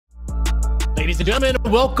ladies and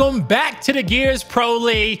gentlemen, welcome back to the Gears Pro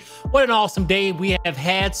League. What an awesome day we have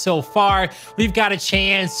had so far. We've got a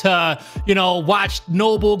chance to, watch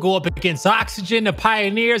Noble go up against Oxygen, the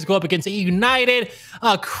Pioneers go up against United,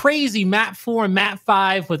 a crazy map 4 and map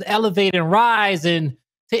 5 with Elevate and Rise. And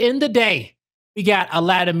to end the day, we got a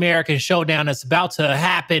Latin American showdown that's about to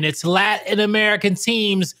happen. It's Latin American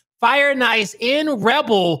teams, Fire and Ice and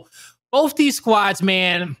Rebel. Both these squads,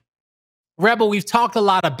 man. Rebel, we've talked a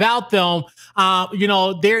lot about them.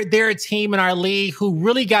 They're a team in our league who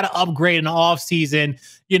really got to upgrade in the offseason,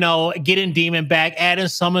 getting Demon back, adding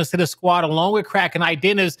Sumuns to the squad along with Crack and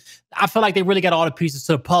Identities. I feel like they really got all the pieces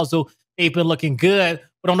to the puzzle. They've been looking good.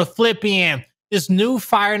 But on the flip end, this new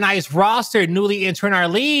Fire and Ice roster, newly entering our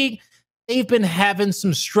league, they've been having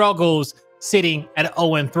some struggles sitting at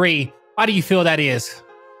 0-3. Why do you feel that is?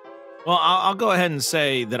 Well, I'll go ahead and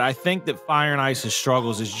say that I think that Fire and Ice's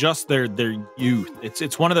struggles is just their youth.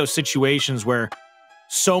 It's one of those situations where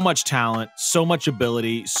so much talent, so much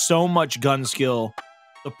ability, so much gun skill.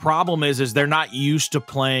 The problem is they're not used to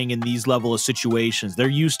playing in these level of situations. They're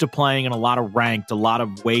used to playing in a lot of ranked, a lot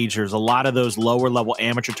of wagers, a lot of those lower level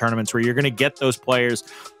amateur tournaments where you're going to get those players.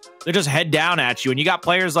 They just head down at you. And you got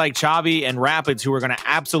players like Chavii and Rapidz who are going to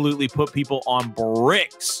absolutely put people on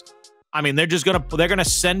bricks. I mean, they're gonna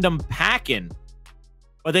send them packing.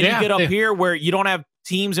 But then you get up here where you don't have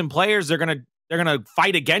teams and players. They're gonna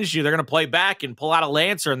fight against you. They're gonna play back and pull out a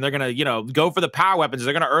Lancer, and they're gonna go for the power weapons.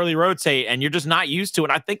 They're gonna early rotate, and you're just not used to it.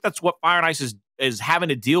 And I think that's what Fire and Ice is having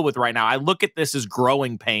to deal with right now. I look at this as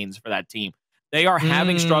growing pains for that team. They are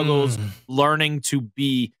having struggles learning to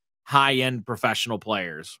be high-end professional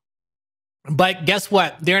players. But guess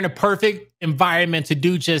what? They're in a perfect environment to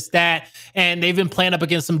do just that. And they've been playing up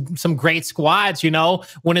against some great squads,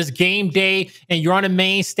 when it's game day and you're on a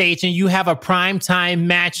main stage and you have a primetime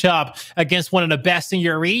matchup against one of the best in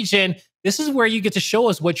your region. This is where you get to show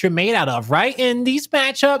us what you're made out of, right? In these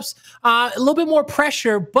matchups, a little bit more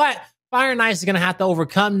pressure, but Fire and Ice is going to have to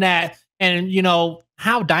overcome that. And,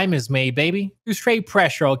 how diamonds made, baby, through straight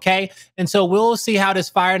pressure, okay? And so we'll see how this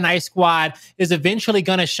Fire and Ice squad is eventually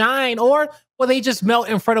going to shine, or will they just melt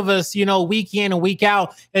in front of us, week in and week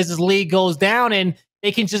out as this league goes down, and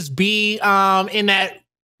they can just be in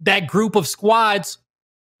that group of squads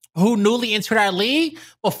who newly entered our league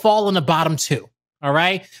but fall in the bottom 2. All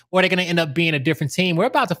right. Or they're going to end up being a different team. We're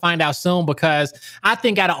about to find out soon, because I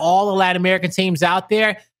think out of all the Latin American teams out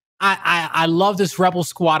there, I love this Rebel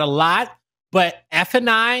squad a lot. But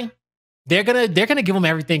F&I, they're gonna give them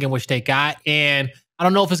everything in which they got, and I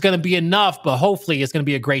don't know if it's gonna be enough, but hopefully it's gonna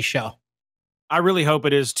be a great show. I really hope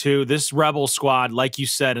it is too. This Rebel squad, like you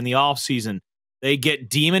said, in the offseason, they get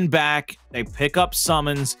Demon back, they pick up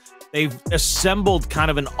Sumuns, they've assembled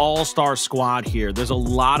kind of an all-star squad here. There's a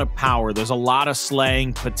lot of power, there's a lot of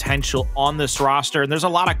slaying potential on this roster, and there's a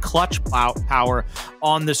lot of clutch power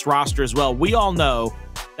on this roster as well. We all know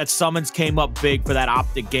that Sumuns came up big for that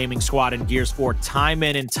Optic Gaming squad in Gears 4, time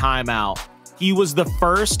in and time out. He was the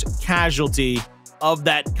first casualty of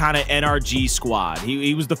that kind of NRG squad.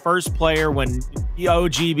 He was the first player when the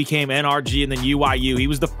OG became NRG and then UIU. He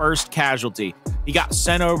was the first casualty. He got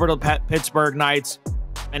sent over to Pittsburgh Knights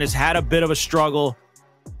and has had a bit of a struggle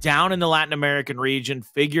down in the Latin American region,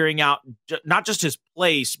 figuring out not just his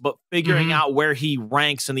place, but figuring out where he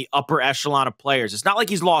ranks in the upper echelon of players. It's not like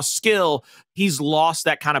he's lost skill. He's lost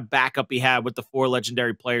that kind of backup he had with the 4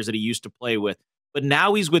 legendary players that he used to play with. But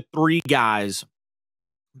now he's with 3 guys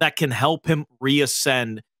that can help him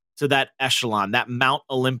reascend to that echelon, that Mount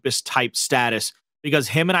Olympus type status, because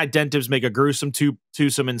him and Identives make a gruesome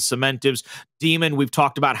twosome in Cementives. Demon, we've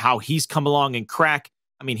talked about how he's come along and Crack.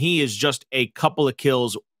 I mean, he is just a couple of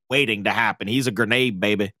kills waiting to happen. He's a grenade,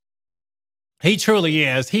 baby. He truly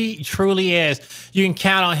is. He truly is. You can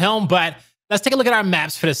count on him, but let's take a look at our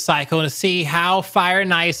maps for this cycle and see how Fire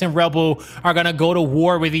and Ice and Rebel are going to go to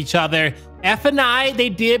war with each other. F&I, they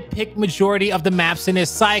did pick majority of the maps in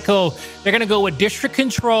this cycle. They're going to go with District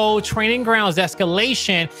Control, Training Grounds,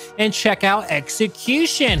 Escalation, and check out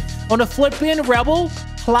Execution. On the flip end, Rebel,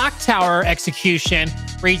 Clocktower, Execution,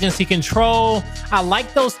 Regency Control. I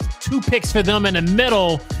like those 2 picks for them in the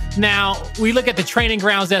middle. Now, we look at the Training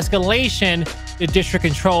Grounds Escalation, the District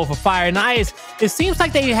Control for Fire and Ice. It seems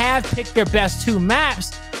like they have picked their best 2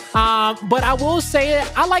 maps. But I will say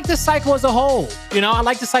I like this cycle as a whole. I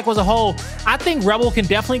like the cycle as a whole. I think Rebel can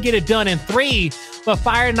definitely get it done in 3, but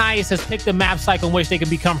Fire and Ice has picked a map cycle in which they can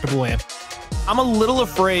be comfortable in. I'm a little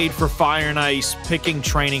afraid for Fire and Ice picking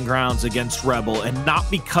Training Grounds against Rebel, and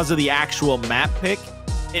not because of the actual map pick.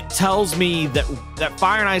 It tells me that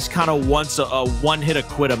Fire and Ice kind of wants a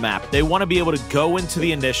one-hit-a-quitta map. They want to be able to go into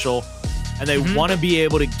the initial and they want to be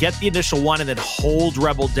able to get the initial one and then hold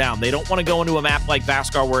Rebel down. They don't want to go into a map like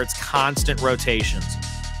Vascar where it's constant rotations.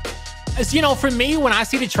 As you know, for me, when I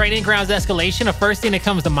see the training grounds escalation, the first thing that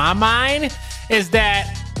comes to my mind is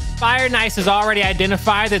that Fire Nice has already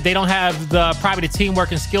identified that they don't have probably the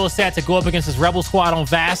teamwork and skill set to go up against this Rebel squad on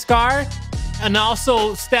Vascar. And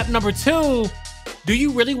also, step number 2, do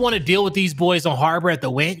you really want to deal with these boys on Harbor at the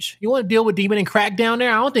Winch? You want to deal with Demon and Crack down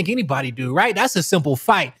there? I don't think anybody do, right? That's a simple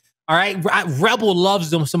fight. All right. Rebel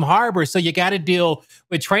loves them some Harbor. So you got to deal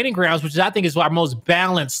with training grounds, which I think is our most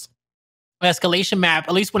balanced escalation map,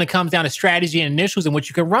 at least when it comes down to strategy and initials and what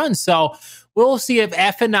you can run. So we'll see if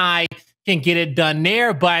F&I can get it done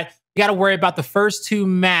there, but we got to worry about the first 2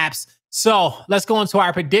 maps. So let's go into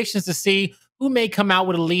our predictions to see who may come out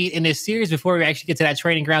with a lead in this series before we actually get to that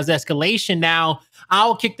training grounds escalation. Now,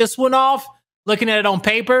 I'll kick this one off. Looking at it on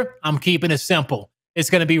paper, I'm keeping it simple.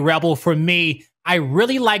 It's going to be Rebel for me. I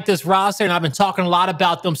really like this roster, and I've been talking a lot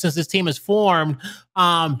about them since this team is formed.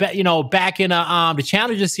 Back in the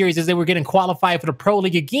Challenger Series as they were getting qualified for the Pro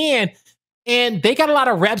League again, and they got a lot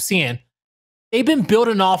of reps in. They've been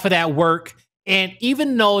building off of that work, and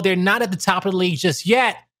even though they're not at the top of the league just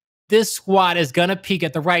yet, this squad is going to peak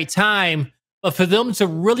at the right time. But for them to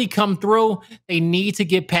really come through, they need to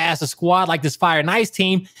get past a squad like this Fire Nice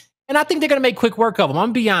team, and I think they're going to make quick work of them. I'm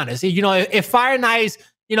going to be honest. You know, if Fire Nice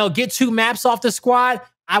get 2 maps off the squad,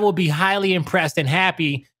 I will be highly impressed and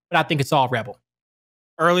happy, but I think it's all Rebel.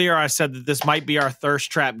 Earlier, I said that this might be our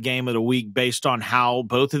thirst trap game of the week based on how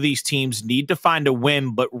both of these teams need to find a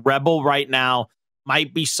win, but Rebel right now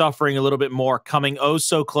might be suffering a little bit more, coming oh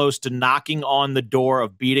so close to knocking on the door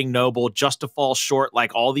of beating Noble just to fall short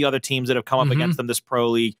like all the other teams that have come up against them this Pro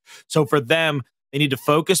League. So for them, they need to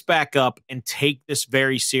focus back up and take this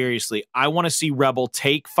very seriously. I want to see Rebel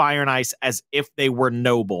take Fire and Ice as if they were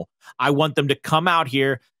Noble. I want them to come out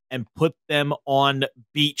here and put them on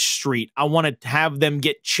Beach Street. I want to have them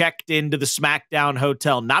get checked into the SmackDown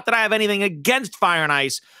Hotel. Not that I have anything against Fire and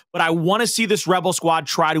Ice, but I want to see this Rebel squad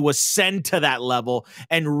try to ascend to that level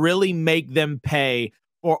and really make them pay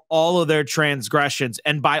for all of their transgressions.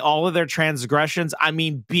 And by all of their transgressions, I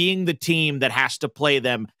mean being the team that has to play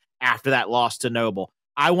them after that loss to Noble.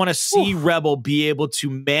 I want to see Rebel be able to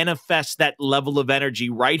manifest that level of energy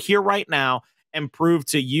right here, right now, and prove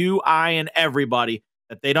to you, I, and everybody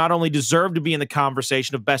that they not only deserve to be in the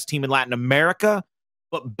conversation of best team in Latin America,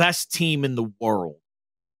 but best team in the world.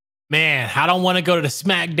 Man, I don't want to go to the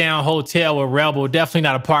SmackDown Hotel with Rebel. Definitely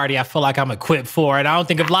not a party I feel like I'm equipped for, and I don't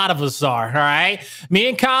think a lot of us are, all right? Me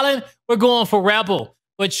and Colin, we're going for Rebel.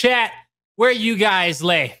 But chat, where you guys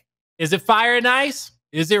lay? Is it Fire and Ice?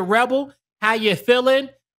 Is it Rebel? How you feeling?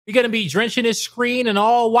 You're going to be drenching this screen in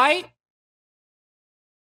all white?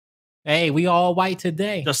 Hey, we all white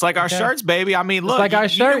today. Just like our shirts, baby. I mean, look, like our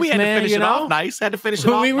shirts, we had man, to finish it off nice. Had to finish it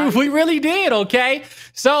off nice. We really did, okay?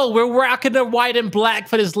 So we're rocking the white and black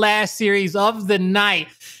for this last series of the night.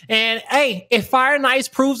 And hey, if Fire and Ice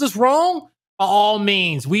proves us wrong, by all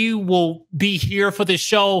means, we will be here for the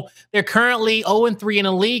show. They're currently 0-3 in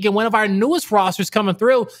the league, and one of our newest rosters coming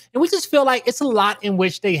through. And we just feel like it's a lot in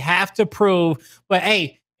which they have to prove. But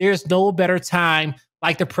hey, there's no better time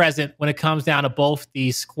like the present when it comes down to both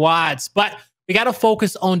these squads. But we got to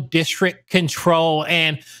focus on district control.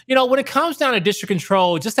 And, when it comes down to district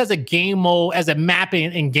control, just as a game mode, as a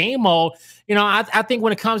mapping in game mode, I think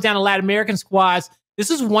when it comes down to Latin American squads, this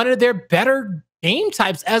is one of their better game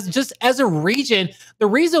types as a region. The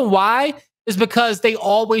reason why is because they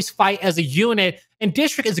always fight as a unit, and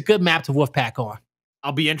district is a good map to Wolfpack on.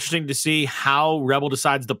 I'll be interesting to see how Rebel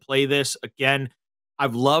decides to play this. Again,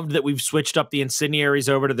 I've loved that we've switched up the incendiaries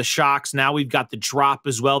over to the shocks. Now we've got the drop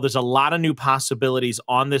as well. There's a lot of new possibilities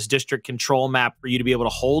on this district control map for you to be able to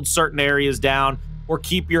hold certain areas down or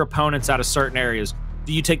keep your opponents out of certain areas.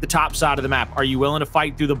 Do you take the top side of the map? Are you willing to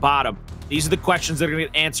fight through the bottom? These are the questions that are going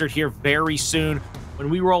to get answered here very soon when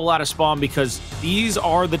we roll out of spawn, because these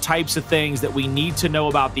are the types of things that we need to know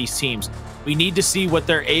about these teams. We need to see what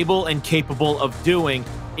they're able and capable of doing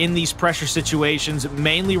in these pressure situations.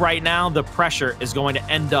 Mainly right now, the pressure is going to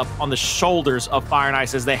end up on the shoulders of Fire and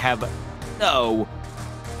Ice as they have no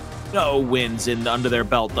wins under their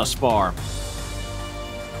belt thus far.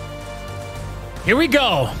 Here we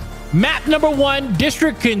go. Map number 1,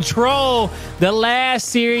 District Control, the last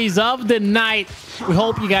series of the night. We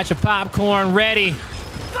hope you got your popcorn ready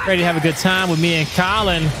to have a good time with me and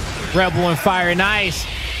Colin, Rebel and Fire and Ice.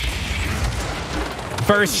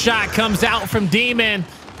 First shot comes out from Demon.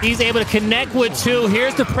 He's able to connect with 2.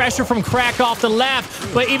 Here's the pressure from Crack off the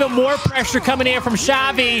left, but even more pressure coming in from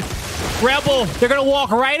Chavii. Rebel, they're going to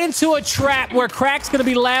walk right into a trap where Crack's going to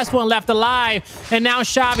be the last one left alive. And now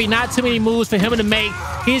Chavii, not too many moves for him to make.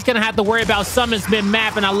 He's going to have to worry about Sumuns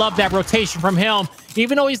mid-map, and I love that rotation from him.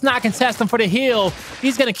 Even though he's not contesting for the heal,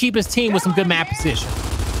 he's going to keep his team with some good map position.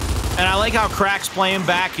 And I like how Crack's playing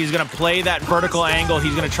back. He's going to play that vertical angle.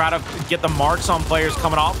 He's going to try to get the marks on players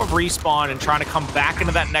coming off of respawn and trying to come back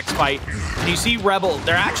into that next fight. And you see Rebel,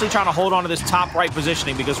 they're actually trying to hold on to this top right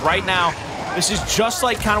positioning because right now, this is just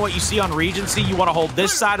like kind of what you see on Regency. You want to hold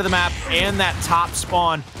this side of the map and that top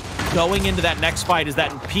spawn going into that next fight. Is that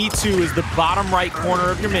P2 is the bottom right corner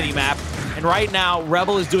of your mini-map. And right now,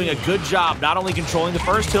 Rebel is doing a good job, not only controlling the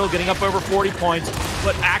first hill, getting up over 40 points,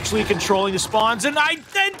 but actually controlling the spawns. And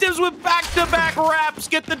Identives with back-to-back wraps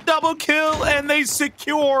get the double kill, and they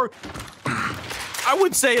secure, I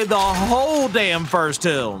would say, the whole damn first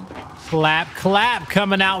hill. Clap, clap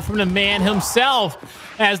coming out from the man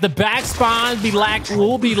himself as the back spawn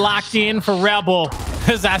will be locked in for Rebel.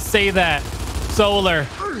 As I say that, Solar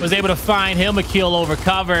was able to find him a kill over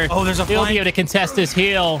cover. Oh, there's a flank. He'll be able to contest this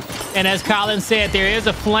hill. And as Colin said, there is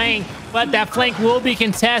a flank, but that flank will be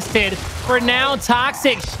contested. For now,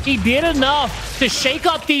 Toxiq, he did enough to shake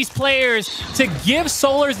up these players to give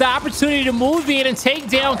Solars the opportunity to move in and take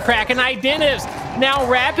down Crack and Identives. Now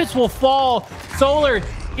Rapidz will fall. Solar,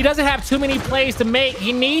 he doesn't have too many plays to make.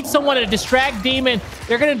 He needs someone to distract Demon.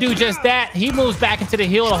 They're going to do just that. He moves back into the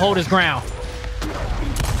hill to hold his ground.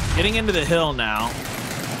 Getting into the hill now.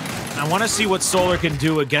 I want to see what Solar can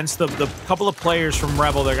do against the couple of players from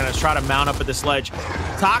Rebel. They're going to try to mount up at this ledge.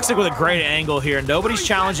 Toxiq with a great angle here. Nobody's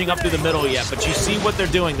challenging up through the middle yet, but you see what they're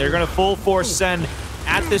doing. They're going to full force send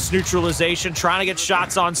at this neutralization, trying to get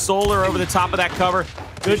shots on Solar over the top of that cover.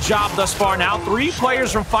 Good job thus far. Now 3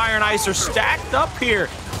 players from Fire and Ice are stacked up here.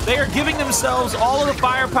 They are giving themselves all of the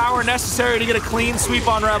firepower necessary to get a clean sweep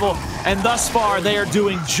on Rebel, and thus far they are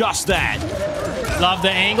doing just that. Love the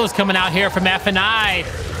angles coming out here from F&I,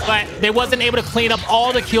 but they wasn't able to clean up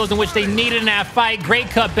all the kills in which they needed in that fight. Great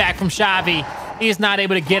cutback from Chavii. He's not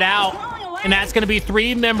able to get out, and that's going to be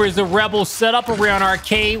 3 members of Rebel set up around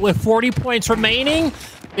Arcade with 40 points remaining.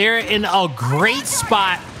 They're in a great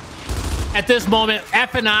spot at this moment.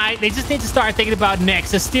 F&I, they just need to start thinking about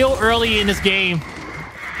next. It's still early in this game.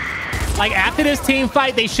 Like, after this team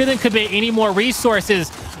fight, they shouldn't commit any more resources.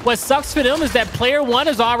 What sucks for them is that player 1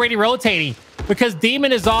 is already rotating because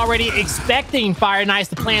Demon is already expecting Fire and Ice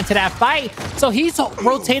to play into that fight. So he's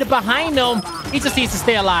rotated behind them. He just needs to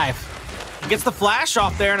stay alive. He gets the flash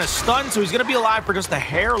off there and a stun, so he's going to be alive for just a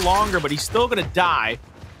hair longer, but he's still going to die.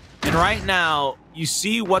 And right now, you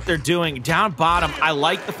see what they're doing. Down bottom, I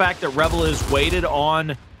like the fact that Rebel is weighted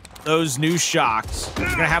on those new shocks. You're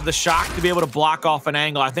going to have the shock to be able to block off an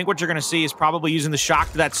angle. I think what you're going to see is probably using the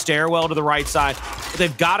shock to that stairwell to the right side. But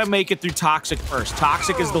they've got to make it through Toxiq first.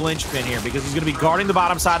 Toxiq is the linchpin here because he's going to be guarding the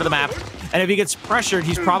bottom side of the map. And if he gets pressured,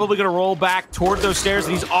 he's probably going to roll back toward those stairs,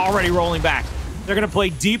 and he's already rolling back. They're going to play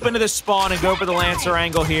deep into this spawn and go for the Lancer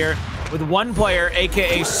angle here, with 1 player,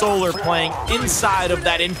 a.k.a. Solar, playing inside of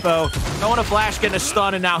that info. Throwing a flash, getting a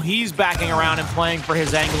stun, and now he's backing around and playing for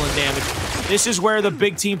his angle and damage. This is where the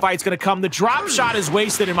big team fight's going to come. The drop shot is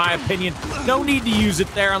wasted, in my opinion. No need to use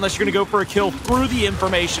it there unless you're going to go for a kill through the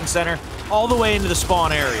information center all the way into the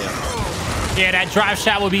spawn area. Yeah, that drop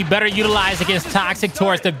shot would be better utilized against Toxiq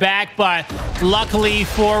towards the back, but luckily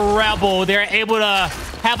for Rebel, they're able to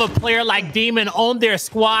have a player like Demon on their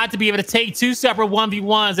squad to be able to take 2 separate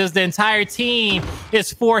 1v1s as the entire team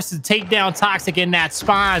is forced to take down Toxiq in that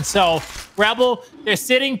spawn. So Rebel, they're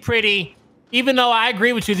sitting pretty. Even though I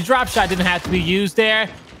agree with you, the drop shot didn't have to be used there.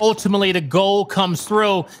 Ultimately, the goal comes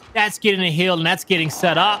through. That's getting a heal, and that's getting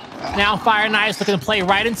set up. Now Fire and Ice looking to play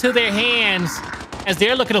right into their hands as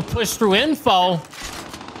they're looking to push through info.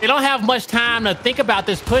 They don't have much time to think about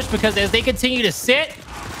this push because as they continue to sit,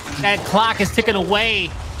 that clock is ticking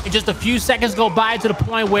away. And just a few seconds go by to the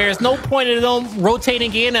point where there's no point in them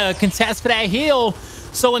rotating in a contest for that heal.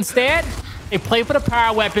 So instead, they play for the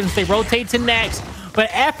power weapons. They rotate to next. But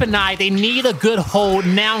F&I, they need a good hold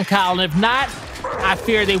now, Colin. If not, I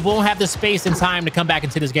fear they won't have the space and time to come back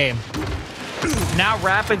into this game. Now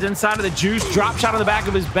Rapidz inside of the juice. Drop shot on the back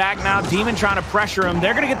of his back now. Demon trying to pressure him.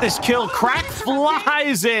 They're going to get this kill. Crack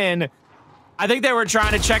flies in. I think they were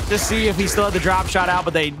trying to check to see if he still had the drop shot out,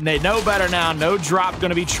 but they know better now. No drop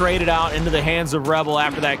going to be traded out into the hands of Rebel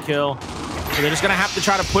after that kill. So they're just going to have to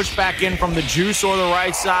try to push back in from the juice or the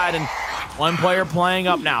right side, and 1 player playing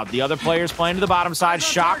up now. The other player's playing to the bottom side.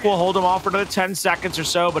 Shock will hold him off for another 10 seconds or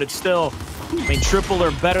so, but it's still I mean, triple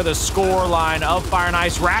or better the score line of Fire and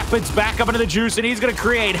Ice. Rapidz back up into the juice, and he's going to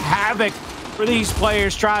create havoc for these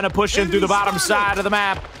players trying to push him through the bottom side of the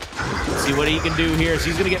map. Let's see what he can do here. So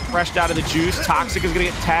he's going to get freshed out of the juice. Toxiq is going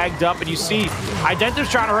to get tagged up, and you see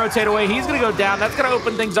Identives trying to rotate away. He's going to go down. That's going to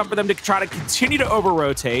open things up for them to try to continue to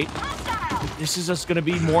over-rotate. This is just going to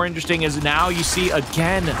be more interesting as now you see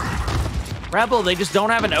again Rebel, they just don't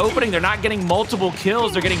have an opening. They're not getting multiple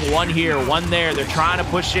kills. They're getting one here, one there. They're trying to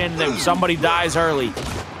push in. Somebody dies early.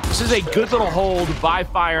 This is a good little hold by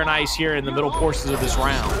Fire and Ice here in the middle portions of this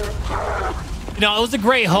round. You know, it was a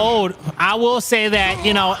great hold. I will say that,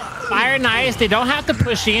 you know, Fire and Ice, they don't have to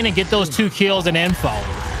push in and get those 2 kills in info.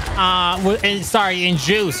 In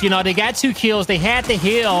juice. You know, they got 2 kills. They had to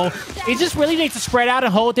heal. They just really need to spread out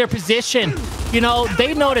and hold their position. You know,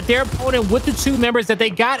 they know that their opponent with the 2 members that they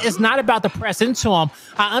got is not about to press into them.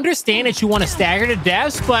 I understand that you want to stagger the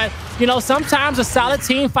deaths, but, you know, sometimes a solid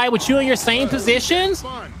team fight with you in your same positions,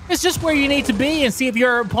 it's just where you need to be and see if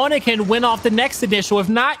your opponent can win off the next initial. If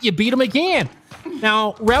not, you beat them again.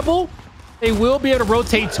 Now, Rebel, they will be able to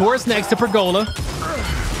rotate towards next to Pergola.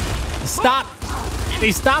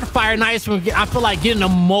 They stopped Fire and Ice from, I feel like, getting the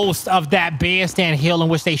most of that bandstand healing,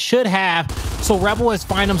 which they should have. So Rebel has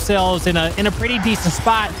find themselves in a pretty decent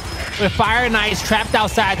spot with Fire and Ice trapped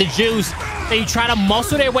outside the juice. They try to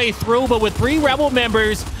muscle their way through, but with 3 Rebel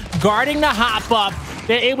members guarding the hop up,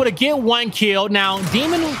 they're able to get 1 kill. Now,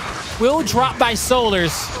 Demon will drop by Solars.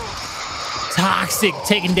 Toxiq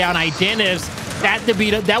taking down Identives. That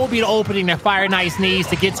will be the opening that Fire and Ice needs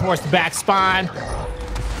to get towards the back spawn.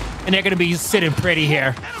 And they're going to be sitting pretty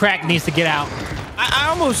here. Crack needs to get out. I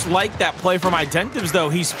almost like that play from Identives, though.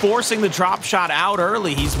 He's forcing the drop shot out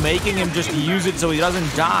early. He's making him just use it so he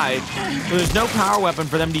doesn't die. So there's no power weapon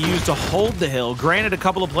for them to use to hold the hill. Granted, a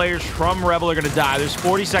couple of players from Rebel are going to die. There's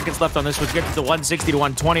 40 seconds left on this, which gets to 160 to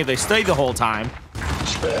 120 if they stay the whole time.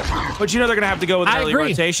 But you know they're going to have to go with an early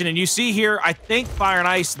rotation. And you see here, I think Fire and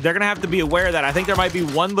Ice, they're going to have to be aware of that. I think there might be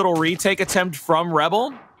one little retake attempt from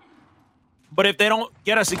Rebel. But if they don't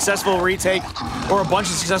get a successful retake or a bunch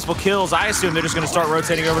of successful kills, I assume they're just going to start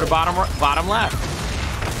rotating over to bottom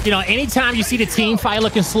left. You know, anytime you see the team fight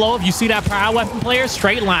looking slow, if you see that power weapon player,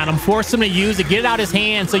 straight line him, force him to use it, get it out his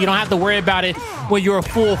hand so you don't have to worry about it when you're a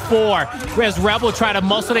full 4. Whereas Rebel try to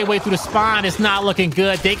muscle their way through the spawn, it's not looking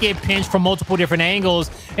good. They get pinched from multiple different angles,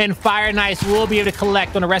 and Fire and Ice will be able to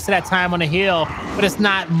collect on the rest of that time on the hill, but it's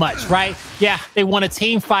not much, right? Yeah, they won a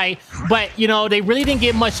team fight, but, you know, they really didn't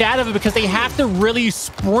get much out of it because they have to really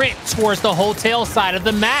sprint towards the hotel side of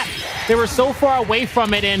the map. They were so far away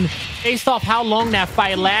from it, and based off how long that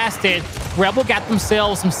fight lasted, Rebel got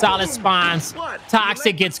themselves some solid spawns.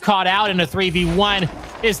 Toxiq gets caught out in a 3v1.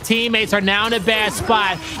 His teammates are now in a bad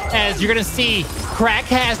spot. As you're going to see, Crack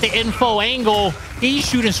has the info angle. He's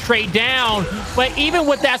shooting straight down. But even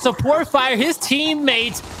with that support fire, his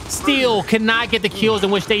teammates still cannot get the kills in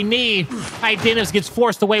which they need. Identives gets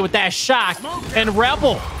forced away with that shock. And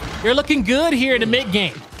Rebel, you're looking good here in the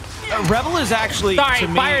mid-game. Rebel is actually, sorry,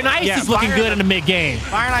 Fire and Ice is looking good in the mid-game.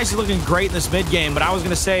 Fire and Ice is looking great in this mid-game, but I was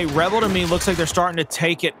going to say Rebel to me looks like they're starting to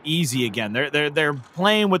take it easy again. They're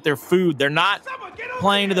playing with their food. They're not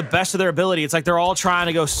playing to the best of their ability. It's like they're all trying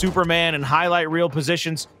to go Superman and highlight real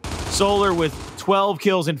positions. Solar with 12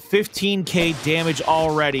 kills and 15k damage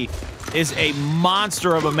already is a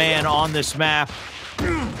monster of a man on this map.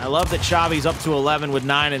 I love that Chavii's up to 11 with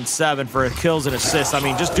 9 and 7 for kills and assists. I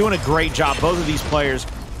mean, just doing a great job. Both of these players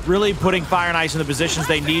really putting Fire and Ice in the positions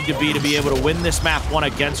they need to be able to win this map 1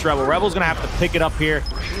 against Rebel. Rebel's going to have to pick it up here.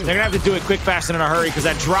 They're going to have to do it quick, fast, and in a hurry because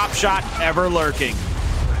that drop shot ever lurking.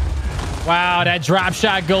 Wow, that drop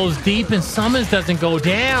shot goes deep and Sumuns doesn't go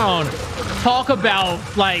down. Talk about,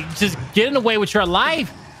 like, just getting away with your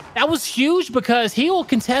life. That was huge because he will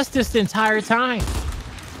contest this the entire time.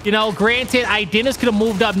 You know, granted, Identities could have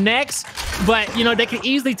moved up next, but, you know, they could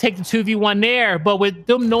easily take the 2v1 there. But with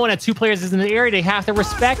them knowing that 2 players is in the area, they have to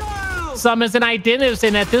respect Sumuns and Identities.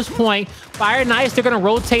 And at this point, Fire and Ice, they're going to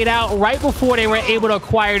rotate out right before they were able to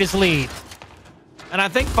acquire this lead. And I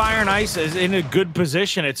think Fire and Ice is in a good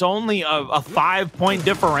position. It's only a 5-point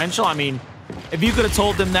differential. I mean, if you could have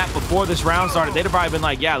told them that before this round started, they'd have probably been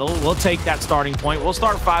like, yeah, we'll take that starting point. We'll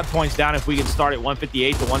start 5 points down if we can start at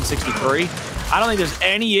 158 to 163. I don't think there's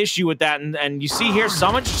any issue with that. And you see here,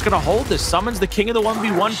 Sumuns just going to hold this. Sumuns the king of the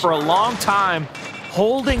 1v1 for a long time,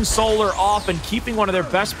 holding Solar off and keeping one of their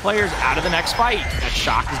best players out of the next fight. That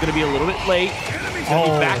shock is going to be a little bit late. He's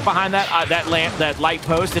gonna be back behind that light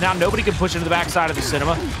post, and now nobody can push into the backside of the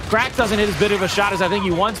cinema. Crack doesn't hit as big of a shot as I think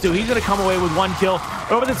he wants to. He's gonna come away with 1 kill.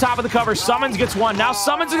 Over the top of the cover, Sumuns gets 1. Now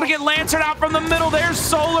Sumuns is gonna get Lancered out from the middle. There's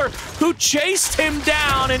Solar, who chased him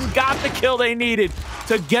down and got the kill they needed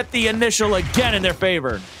to get the initial again in their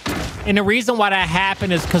favor. And the reason why that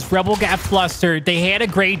happened is because Rebel got flustered. They had a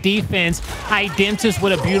great defense. Identives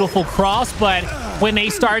with a beautiful cross, but when they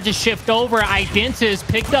started to shift over, Identives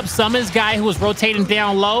picked up Sumuns' guy who was rotating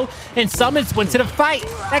down low, and Sumuns went to the fight.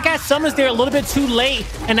 That got Sumuns there a little bit too late,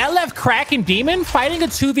 and that left Crack and Demon fighting a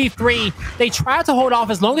 2v3. They tried to hold off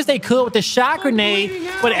as long as they could with the shot grenade,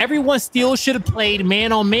 but everyone still should have played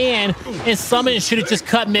man on man, and Sumuns should have just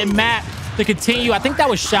cut mid-map to continue. I think that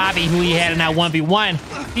was Chavii who he had in that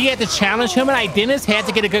 1v1. He had to challenge him, and Identities had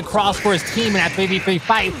to get a good cross for his team in that 3v3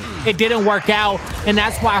 fight. It didn't work out, and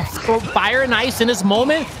that's why Fire and Ice in this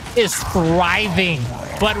moment is thriving.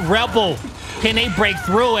 But Rebel, can they break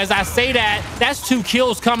through? As I say that, that's 2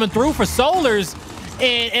 kills coming through for Solars.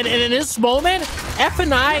 And in this moment,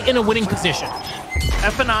 F&I in a winning position.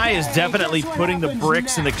 F&I is definitely putting the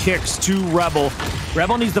bricks and the kicks to Rebel.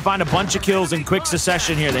 Rebel needs to find a bunch of kills in quick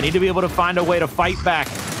succession here. They need to be able to find a way to fight back.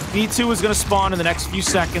 B2 is going to spawn in the next few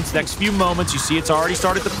seconds, next few moments. You see it's already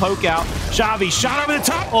started to poke out. Chavii shot over the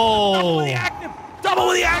top. Oh. Double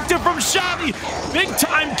with the active from Chavii. Big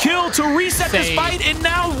time kill to reset this fight. And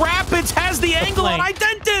now Rapidz has the angle on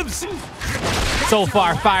Identives. So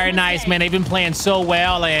far, Fire and Ice, man, they've been playing so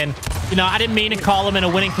well. And, you know, I didn't mean to call them in a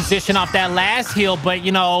winning position off that last heal, but,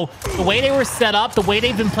 you know, the way they were set up, the way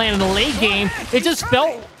they've been playing in the late game, it just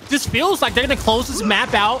feels like they're going to close this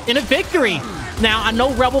map out in a victory. Now, I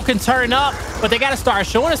know Rebel can turn up, but they got to start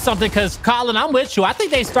showing us something because, Colin, I'm with you. I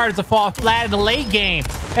think they started to fall flat in the late game.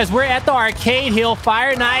 As we're at the arcade hill, Fire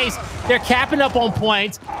and Ice, they're capping up on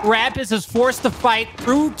points. Rapidz is forced to fight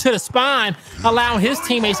through to the spawn, allowing his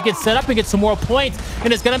teammates to get set up and get some more points.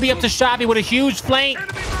 And it's going to be up to Chavii with a huge flank.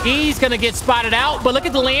 He's going to get spotted out, but look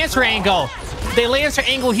at the Lancer angle. The Lancer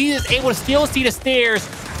angle, he is able to still see the stairs,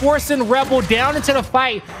 forcing Rebel down into the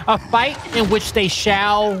fight, a fight in which they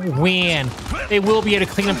shall win. They will be able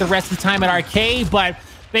to clean up the rest of the time at arcade, but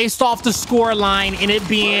based off the score line and it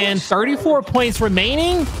being 34 points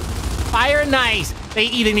remaining, Fire and Ice, they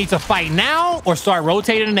either need to fight now or start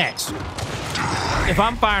rotating next. If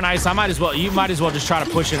I'm Fire and Ice, you might as well just try to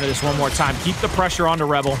push into this one more time. Keep the pressure on the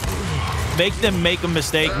Rebel. Make them make a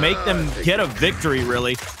mistake. Make them get a victory,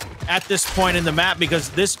 really, at this point in the map, because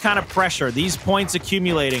this kind of pressure, these points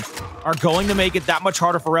accumulating, are going to make it that much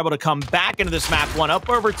harder for Rebel to come back into this map one, up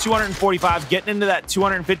over 245, getting into that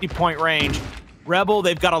 250 point range. Rebel,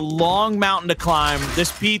 they've got a long mountain to climb.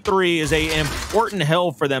 This P3 is an important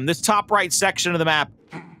hill for them. This top right section of the map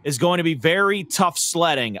is going to be very tough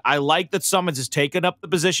sledding. I like that Sumuns has taken up the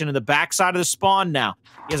position in the backside of the spawn now.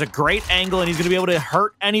 He has a great angle, and he's going to be able to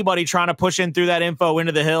hurt anybody trying to push in through that info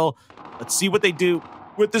into the hill. Let's see what they do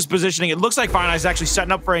with this positioning. It looks like Fire and Ice is actually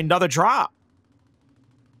setting up for another drop.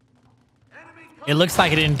 It looks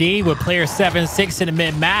like it indeed with player 7-6 in the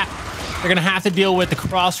mid-map. They're going to have to deal with the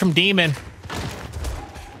cross from Demon.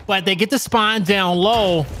 But they get the spawn down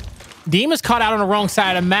low. Demon's caught out on the wrong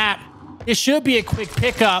side of the map. It should be a quick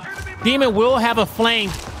pickup. Demon will have a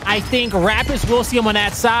flank. I think Rapidz will see him on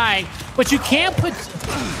that side. But you can't put...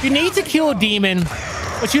 You need to kill Demon,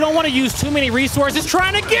 but you don't want to use too many resources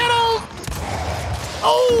trying to get him.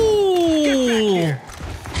 Oh!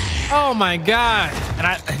 Oh my God.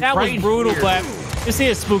 And that was brutal, but this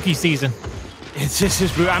is spooky season. It's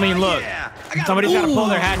just, I mean, look. Somebody's got to pull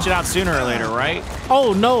their hatchet out sooner or later, right?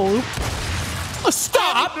 Oh, no.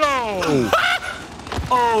 Stop! No!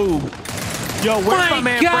 Oh. Yo, where's my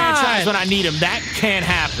man Franchise when I need him? That can't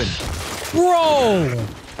happen. Bro.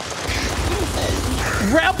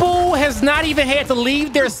 Rebel has not even had to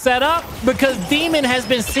leave their setup because Demon has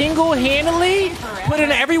been single-handedly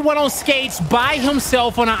putting everyone on skates by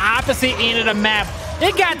himself on the opposite end of the map.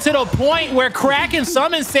 It got to the point where Crack and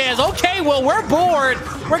Sumuns says, okay, well, we're bored.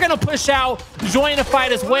 We're going to push out, join the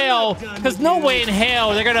fight as well, because no way in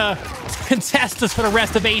hell they're going to contest us for the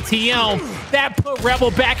rest of ATM. That put Rebel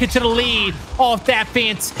back into the lead off that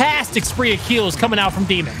fantastic spree of kills coming out from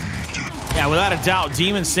Demon. Yeah, without a doubt,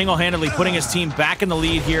 Demon single-handedly putting his team back in the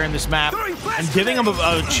lead here in this map and giving them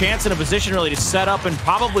a chance and a position really to set up and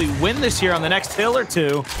probably win this here on the next hill or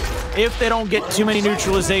two if they don't get too many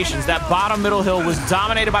neutralizations. That bottom middle hill was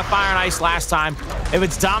dominated by Fire and Ice last time. If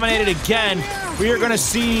it's dominated again, we are going to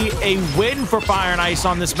see a win for Fire and Ice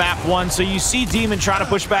on this map one. So you see Demon trying to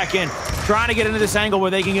push back in, trying to get into this angle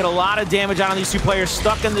where they can get a lot of damage out on these two players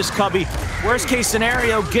stuck in this cubby. Worst case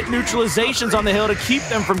scenario, get neutralizations on the hill to keep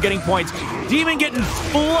them from getting points. Demon getting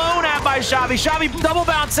blown at by Chavii. Chavii double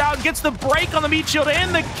bounce out, gets the break on the meat shield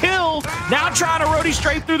and the kill. Now trying to roadie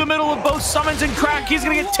straight through the middle of both Sumuns and Crack. He's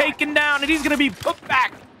going to get taken down, and he's going to be put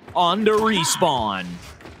back on the respawn.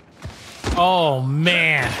 Oh,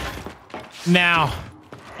 man. Now,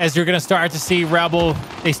 as you're going to start to see Rebel,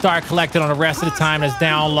 they start collecting on the rest of the time that's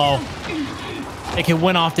down low. They can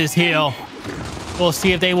win off this hill. We'll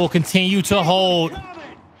see if they will continue to hold.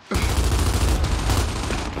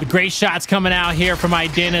 The great shots coming out here from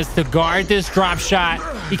Identities to guard this drop shot.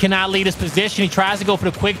 He cannot lead his position. He tries to go for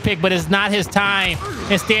the quick pick, but it's not his time.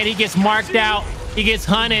 Instead, he gets marked out. He gets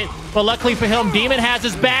hunted, but luckily for him, Demon has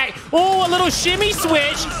his back. Oh, a little shimmy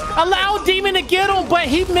switch. Allowed Demon to get him, but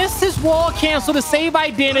he missed his wall cancel to save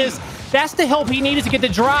Identities. That's the help he needed to get the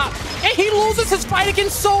drop. And he loses his fight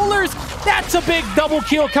against Solars. That's a big double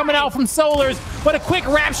kill coming out from Solars, but a quick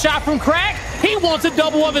wrap shot from Crack. He wants a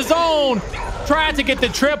double of his own. Tried to get the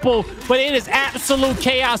triple, but it is absolute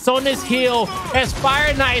chaos on this hill as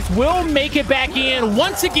Fire Knights will make it back in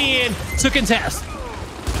once again to contest.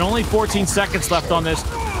 And only 14 seconds left on this.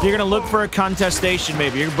 You're going to look for a contestation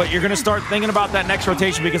maybe, but you're going to start thinking about that next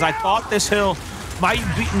rotation because I thought this hill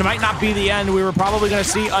might not be the end. We were probably going to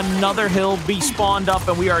see another hill be spawned up,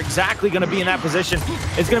 and we are exactly going to be in that position.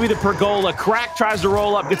 It's going to be the Pergola. Crack tries to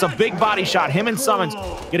roll up, gets a big body shot. Him and Sumuns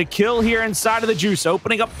get a kill here inside of the Juice,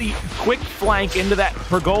 opening up the quick flank into that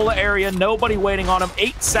Pergola area. Nobody waiting on him.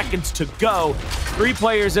 8 seconds to go. 3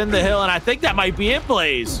 players in the hill, and I think that might be it,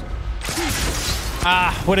 Blaze.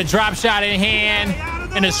 With a drop shot in hand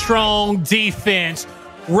and a strong defense.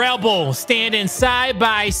 Rebel standing side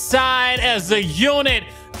by side as a unit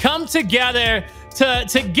come together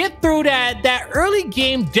to get through that early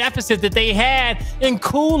game deficit that they had and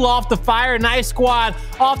cool off the Fire Knight squad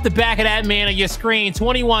off the back of that man on your screen.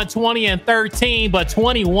 21, 20, and 13, but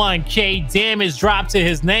 21K damage dropped to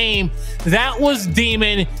his name. That was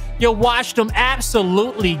Demon. You watched him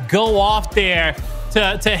absolutely go off there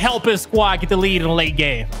to help his squad get the lead in the late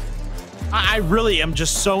game. I really am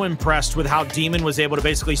just so impressed with how Demon was able to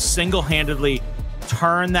basically single-handedly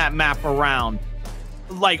turn that map around.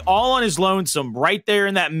 Like, all on his lonesome, right there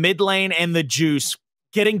in that mid lane and the Juice,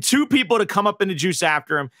 getting 2 people to come up in the Juice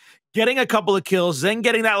after him, getting a couple of kills, then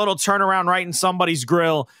getting that little turnaround right in somebody's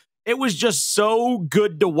grill. It was just so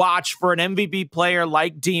good to watch for an MVP player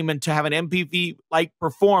like Demon to have an MVP-like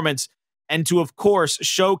performance and to, of course,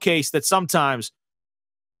 showcase that sometimes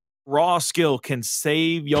raw skill can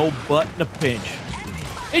save your butt in a pinch.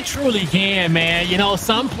 It truly can, man. You know,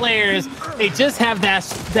 some players, they just have that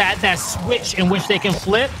switch in which they can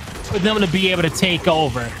flip for them to be able to take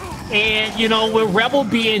over. And, you know, with Rebel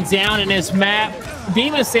being down in this map,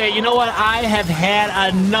 Demon said, you know what, I have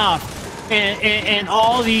had enough. And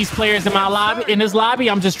all these players in my lobby, in this lobby,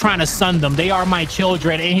 I'm just trying to sun them. They are my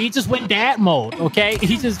children. And he just went dad mode, okay?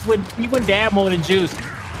 He went dad mode in Juice.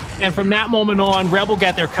 And from that moment on, Rebel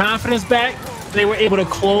got their confidence back. They were able to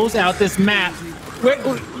close out this map.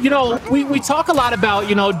 You know, we talk a lot about,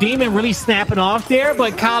 you know, Demon really snapping off there,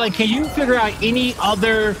 but Colin, can you figure out any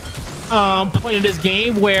other point in this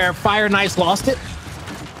game where Fire Knights lost it?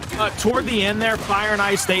 Toward the end there, Fire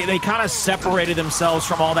Knights, they kind of separated themselves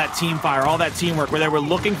from all that team fire, all that teamwork, where they were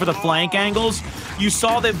looking for the flank angles. You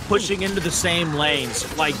saw them pushing into the same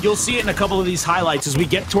lanes. Like, you'll see it in a couple of these highlights as we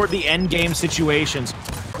get toward the end game situations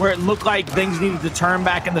where it looked like things needed to turn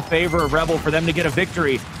back in the favor of Rebel for them to get a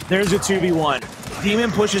victory. There's a 2v1.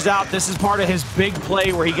 Demon pushes out. This is part of his big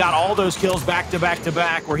play where he got all those kills back to back to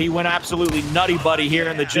back, where he went absolutely nutty buddy here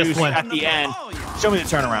in the Juice at the end. Show me the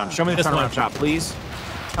turnaround. Show me the turnaround shot, please.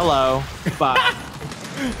 Hello. Bye.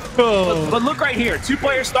 But look right here. 2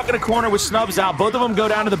 players stuck in a corner with snubs out. Both of them go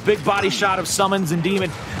down to the big body shot of Sumuns and Demon.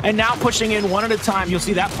 And now pushing in one at a time. You'll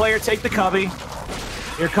see that player take the Chavii.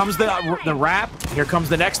 Here comes the wrap. Here comes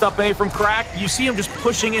the next up A from Crack. You see him just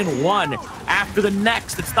pushing in one after the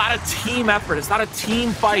next. It's not a team effort. It's not a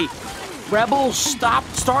team fight. Rebel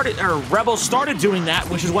started doing that,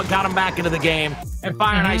 which is what got him back into the game. And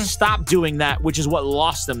Fire Knights stopped doing that, which is what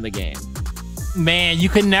lost them the game. Man, you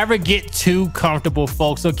can never get too comfortable,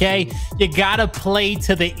 folks, okay? You gotta play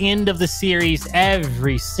to the end of the series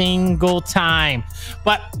every single time.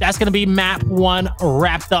 But that's gonna be map 1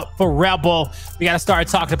 wrapped up for Rebel. We gotta start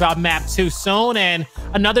talking about map 2 soon. And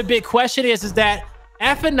another big question is that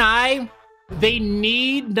F&I, they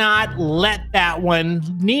need not let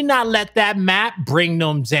that map bring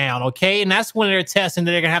them down, okay? And that's one of their tests and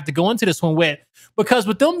they're gonna have to go into this one with. Because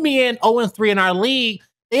with them being 0-3 in our league,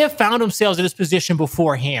 they have found themselves in this position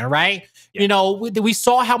beforehand, right? Yeah. You know, we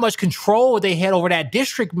saw how much control they had over that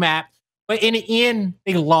district map, but in the end,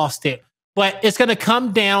 they lost it. But it's going to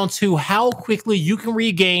come down to how quickly you can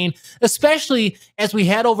regain, especially as we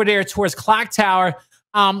head over there towards Clocktower.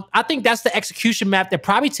 I think that's the execution map that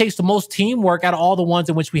probably takes the most teamwork out of all the ones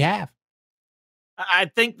in which we have.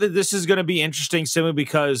 I think that this is going to be interesting simply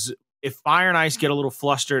because if Fire and Ice get a little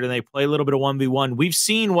flustered and they play a little bit of 1v1, we've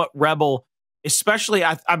seen what Rebel, especially,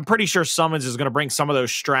 I'm pretty sure Sumuns is going to bring some of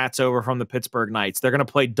those strats over from the Pittsburgh Knights. They're going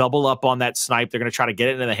to play double up on that snipe. They're going to try to get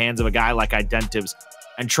it into the hands of a guy like Identives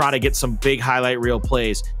and try to get some big highlight reel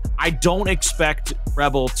plays. I don't expect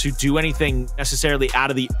Rebel to do anything necessarily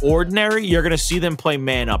out of the ordinary. You're going to see them play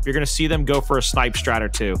man up. You're going to see them go for a snipe strat or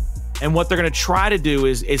two. And what they're going to try to do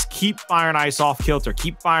is keep Fire and Ice off kilter,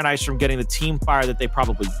 keep Fire and Ice from getting the team fire that they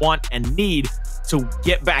probably want and need to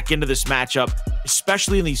get back into this matchup,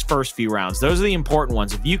 especially in these first few rounds. Those are the important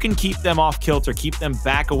ones. If you can keep them off kilter, keep them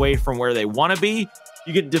back away from where they want to be,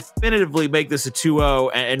 you can definitively make this a 2-0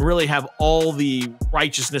 and really have all the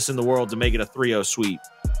righteousness in the world to make it a 3-0 sweep.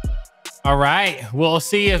 All right. We'll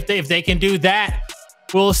see if they can do that.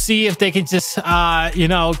 We'll see if they can just,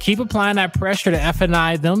 keep applying that pressure to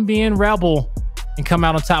FNI, them being Rebel, and come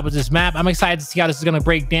out on top of this map. I'm excited to see how this is going to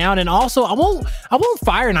break down. And also, I want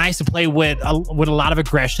Fire and Ice to play with a lot of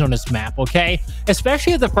aggression on this map, okay?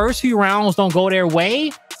 Especially if the first few rounds don't go their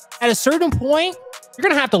way. At a certain point, you're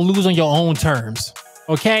going to have to lose on your own terms.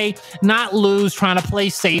 Okay, not lose trying to play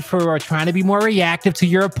safer or trying to be more reactive to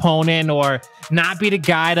your opponent or not be the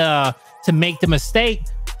guy to make the mistake.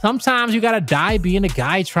 Sometimes you got to die being the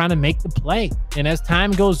guy trying to make the play. And as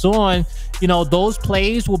time goes on, those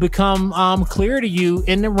plays will become clear to you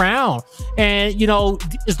in the round. And,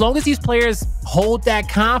 as long as these players hold that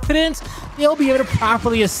confidence, they'll be able to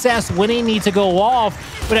properly assess when they need to go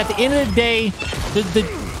off. But at the end of the day,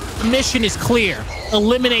 the mission is clear.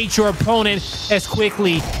 Eliminate your opponent as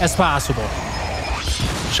quickly as possible.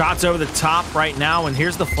 Shots over the top right now, and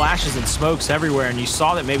here's the flashes and smokes everywhere, and you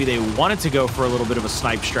saw that maybe they wanted to go for a little bit of a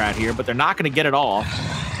snipe strat here, but they're not going to get it all. They're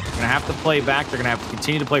going to have to play back. They're going to have to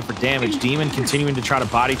continue to play for damage. Demon continuing to try to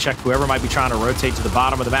body check whoever might be trying to rotate to the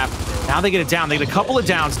bottom of the map. Now they get it down. They get a couple of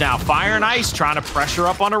downs now. Fire and Ice trying to pressure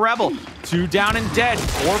up on a Rebel. 2 down and dead.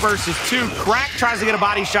 4 versus 2. Crack tries to get a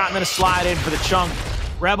body shot and then a slide in for the chunk.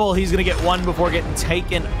 Rebel, he's going to get one before getting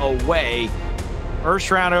taken away.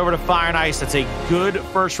 First round over to Fire and Ice. That's a good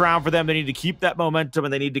first round for them. They need to keep that momentum,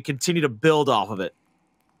 and they need to continue to build off of it.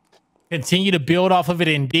 Continue to build off of it,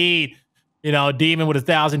 indeed. Demon with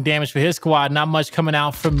 1,000 damage for his squad. Not much coming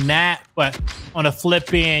out from that, but on the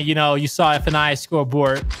flip end, you saw FNI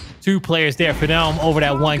scoreboard. 2 players there for them over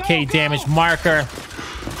that 1K damage marker.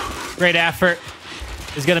 Great effort.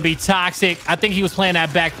 Is going to be Toxiq. I think he was playing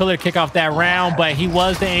that back pillar to kick off that round, but he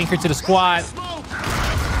was the anchor to the squad.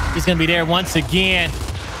 He's going to be there once again.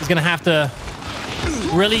 He's going to have to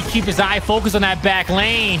really keep his eye focused on that back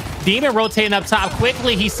lane. Demon rotating up top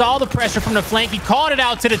quickly. He saw the pressure from the flank. He called it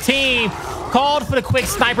out to the team. Called for the quick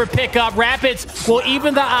sniper pickup. Rapidz will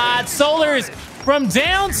even the odds. Solars from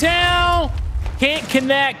downtown. Can't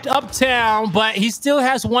connect uptown, but he still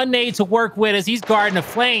has 1 nade to work with as he's guarding the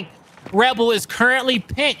flank. Rebel is currently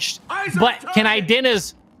pinched, but can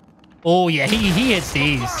Identities? Oh yeah, he hits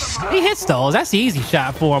these. He hits those. That's the easy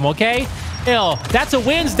shot for him. Okay, that's a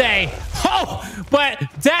Wednesday. Oh, but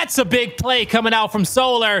that's a big play coming out from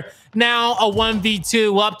Solar. Now a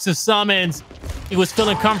 1v2 up to Sumuns. He was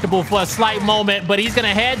feeling comfortable for a slight moment, but he's gonna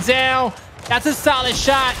head down. That's a solid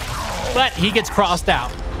shot, but he gets crossed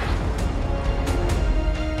out.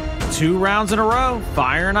 2 rounds in a row.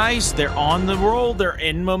 Fire and Ice, they're on the roll. They're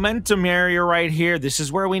in momentum area right here. This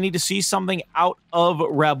is where we need to see something out of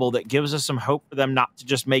Rebel that gives us some hope for them not to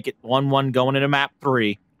just make it 1-1 going into map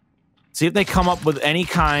 3. See if they come up with any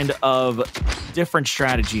kind of different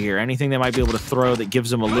strategy here. Anything they might be able to throw that gives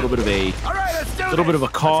them a little bit of a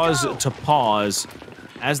cause to pause.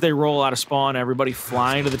 As they roll out of spawn, everybody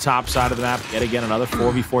flying to the top side of the map. Yet again, another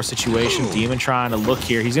 4v4 situation. Demon trying to look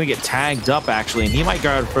here. He's going to get tagged up, actually, and he might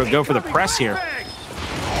go for the press here.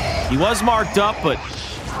 He was marked up, but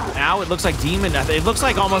now it looks like Demon, it looks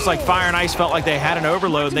like almost like Fire and Ice felt like they had an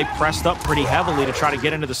overload, and they pressed up pretty heavily to try to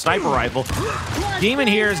get into the sniper rifle. Demon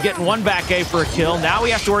here is getting 1 back A for a kill. Now we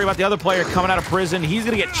have to worry about the other player coming out of prison. He's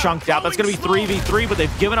going to get chunked out. That's going to be 3v3, but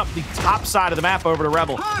they've given up the top side of the map over to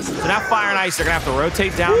Rebel. So now Fire and Ice, they're going to have to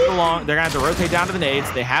rotate down to the long. They're going to have to rotate down to the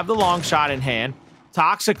nades. They have the long shot in hand.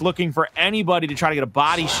 Toxiq looking for anybody to try to get a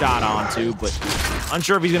body shot onto, but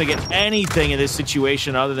unsure if he's going to get anything in this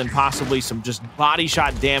situation other than possibly some just body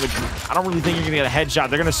shot damage. I don't really think you're going to get a headshot.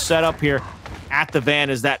 They're going to set up here at the van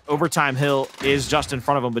as that overtime hill is just in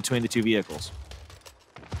front of them between the 2 vehicles.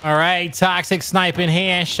 All right, Toxiq snipe in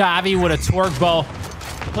hand. Chavii with a torque bow.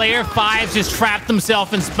 Player 5 just trapped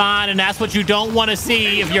himself in spawn, and that's what you don't want to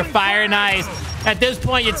see if you're Fire and Ice. At this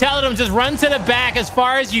point, you're telling him just run to the back as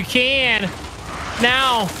far as you can.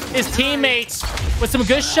 Now, his teammates with some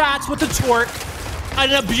good shots with the twerk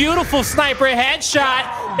and a beautiful sniper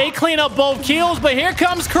headshot. They clean up both kills, but here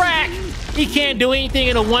comes Crack. He can't do anything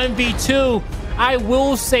in a 1v2. I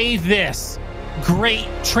will say this. Great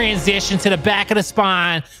transition to the back of the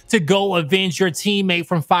spawn to go avenge your teammate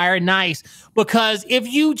from Fire and Ice. Because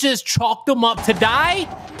if you just chalk them up to die,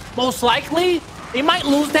 most likely they might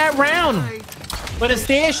lose that round. But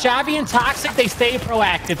instead, Chavii and Toxiq, they stayed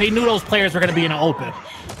proactive. They knew those players were going to be in the open.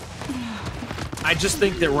 I just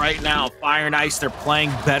think that right now, Fire and Ice, they're playing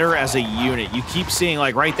better as a unit. You keep seeing,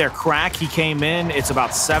 like, right there, Crack, he came in. It's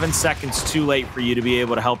about 7 seconds too late for you to be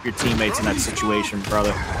able to help your teammates in that situation,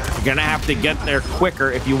 brother. You're going to have to get there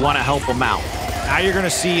quicker if you want to help them out. Now you're going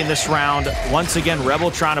to see in this round, once again,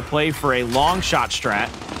 Rebel trying to play for a long shot strat.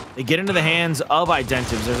 They get into the hands of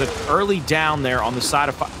Identives. There's an early down there on the side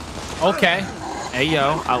of Fire. Okay. Hey,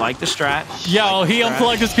 yo, I like the strat. Yo, he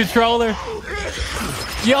unplugged his controller.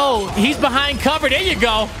 Yo, he's behind cover. There you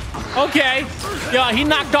go. Okay. Yo, he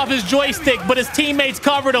knocked off his joystick, but his teammates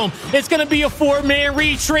covered him. It's going to be a 4-man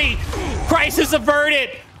retreat. Crisis averted,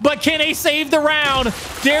 but can they save the round?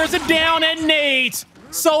 There's a down at nades.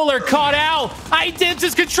 Solar caught out.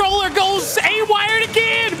 Identives' controller goes A-wired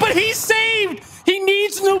again, but he's saved. He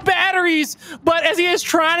needs new batteries, but as he is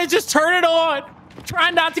trying to just turn it on,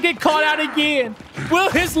 trying not to get caught out again.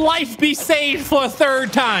 Will his life be saved for a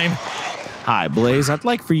third time? Hi, Blaze. I'd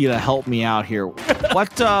like for you to help me out here.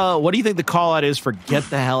 What do you think the call out is for get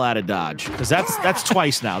the hell out of Dodge? Because that's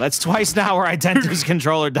twice now. That's twice now where Identities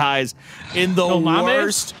controller dies in the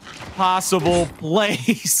worst possible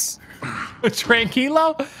place.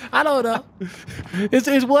 Tranquilo? I don't know.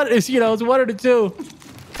 It's one or the two.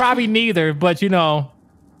 Probably neither, but you know,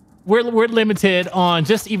 we're limited on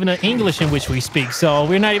just even the English in which we speak, so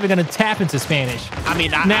we're not even going to tap into Spanish. I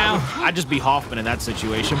mean, I'd just be Hoffman in that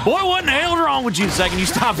situation. Boy, what in the hell's wrong with you the second you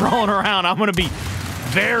stop rolling around? I'm going to be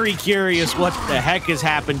very curious what the heck has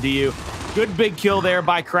happened to you. Good big kill there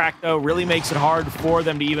by Crack, though. Really makes it hard for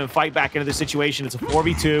them to even fight back into the situation. It's a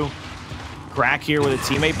 4v2. Crack here with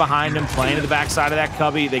a teammate behind him, playing to the backside of that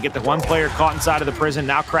cubby. They get the one player caught inside of the prison.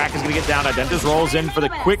 Now Crack is going to get down. Identities rolls in for the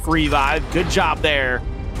quick revive. Good job there.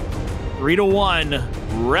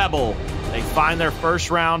 3-1, Rebel. They find their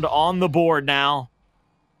first round on the board now.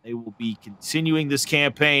 They will be continuing this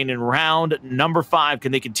campaign in round number 5.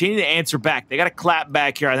 Can they continue to answer back? They got to clap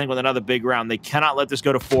back here, I think, with another big round. They cannot let this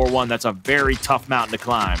go to 4-1. That's a very tough mountain to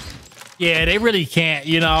climb. Yeah, they really can't,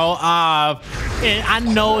 you know. And I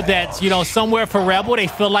know that, you know, somewhere for Rebel, they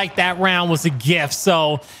feel like that round was a gift.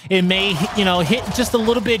 So it may, you know, hit just a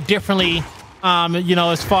little bit differently, you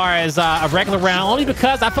know, as far as a regular round, only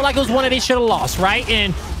because I feel like it was one that they should have lost, right?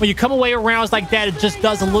 And when you come away with rounds like that, it just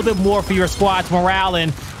does a little bit more for your squad's morale,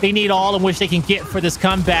 and they need all in which they can get for this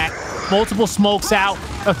comeback. Multiple smokes out,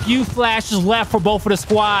 a few flashes left for both of the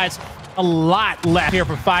squads. A lot left here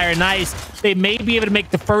for Fire and Ice. They may be able to make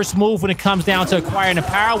the first move when it comes down to acquiring a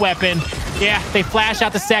power weapon. Yeah, they flash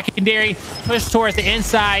out the secondary, push towards the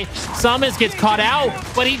inside. Sumuns gets caught out,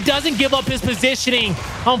 but he doesn't give up his positioning.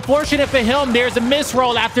 Unfortunate for him, there's a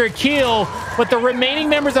misroll after a kill, but the remaining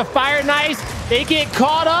members of Fire and Ice, they get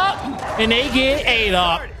caught up and they get ate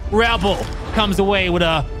up. Rebel comes away with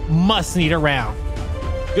a must-need round.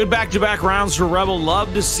 Good back-to-back rounds for Rebel.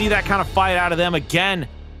 Love to see that kind of fight out of them again.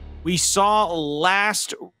 We saw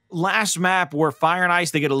last map where Fire and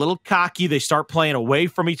Ice, they get a little cocky. They start playing away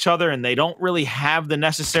from each other, and they don't really have the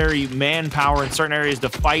necessary manpower in certain areas to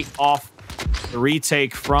fight off the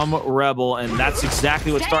retake from Rebel, and that's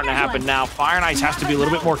exactly what's starting to happen now. Fire and Ice has to be a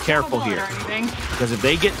little bit more careful here, because if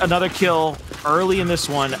they get another kill early in this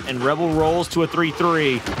one and Rebel rolls to a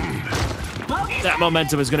 3-3, that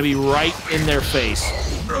momentum is going to be right in their face.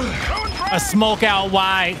 A smoke out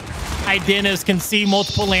wide. Identities can see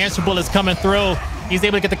multiple Lancer bullets coming through. He's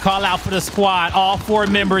able to get the call out for the squad. All 4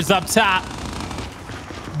 members up top.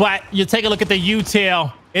 But you take a look at the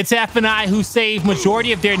U-tail. It's F&I who saved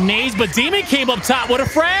majority of their nades, but Demon came up top with a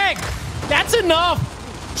frag. That's enough.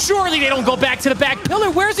 Surely they don't go back to the back pillar.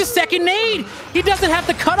 Where's his second nade? He doesn't have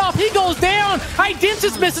the cutoff. He goes down.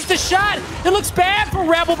 Identities misses the shot. It looks bad for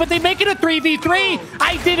Rebel, but they make it a 3v3.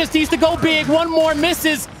 Identities needs to go big. One more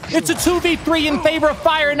misses. It's a 2v3 in favor of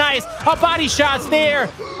Fire and Ice. A body shot's there.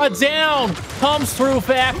 A down comes through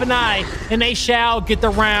for F&I, and they shall get the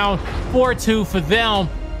round 4-2 for them.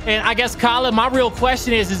 And I guess, Colin, my real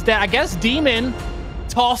question is that I guess Demon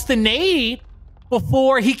tossed the nade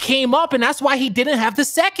before he came up, and that's why he didn't have the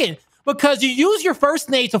second. because you use your first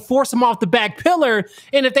nade to force them off the back pillar,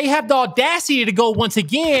 and if they have the audacity to go once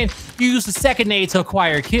again, you use the second nade to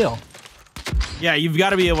acquire a kill. Yeah, you've got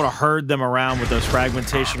to be able to herd them around with those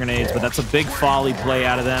fragmentation grenades, but that's a big folly play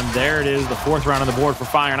out of them. There it is, the 4th round on the board for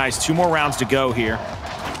Fire and Ice. 2 more rounds to go here.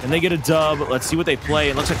 And they get a dub. Let's see what they play.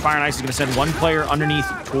 It looks like Fire and Ice is going to send one player underneath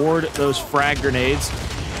toward those frag grenades.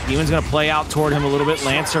 Demon's going to play out toward him a little bit.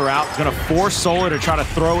 Lancer out. He's going to force Solar to try to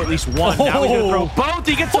throw at least one. Now he's going to throw both.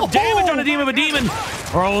 He gets some damage on the Demon, but Demon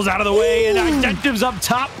rolls out of the way, and Identives up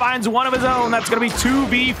top finds one of his own. That's going to be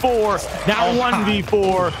 2v4. Now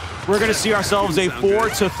 1v4. We're going to see ourselves a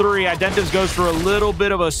 4-3. Identives goes for a little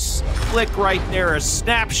bit of a flick right there, a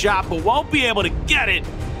snapshot, but won't be able to get it.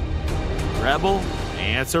 Rebel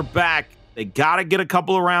answer back. They got to get a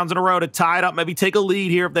couple of rounds in a row to tie it up, maybe take a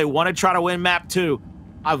lead here if they want to try to win map 2.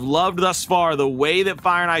 I've loved thus far the way that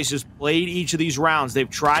Fire and Ice has played each of these rounds. They've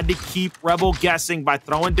tried to keep Rebel guessing by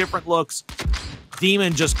throwing different looks.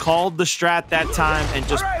 Demon just called the strat that time and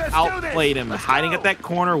just outplayed him, hiding at that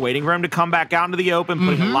corner, waiting for him to come back out into the open,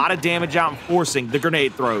 putting a lot of damage out and forcing the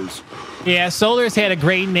grenade throws. Yeah, Solar's had a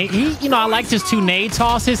great nade. I liked his 2 nade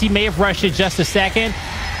tosses. He may have rushed it just a second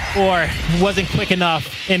or wasn't quick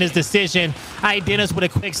enough in his decision. Identities with a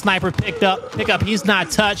quick sniper pickup. He's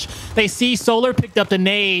not touched. They see Solar picked up the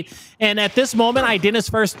nade, and at this moment, Identities'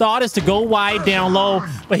 first thought is to go wide down low,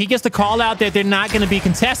 but he gets the call out that they're not going to be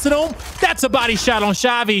contesting him. That's a body shot on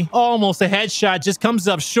Chavii. Almost a headshot, just comes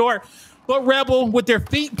up short. But Rebel, with their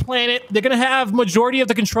feet planted, they're going to have majority of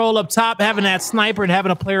the control up top, having that sniper and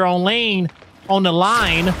having a player on lane, on the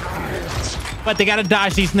line. But they got to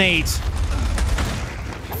dodge these nades.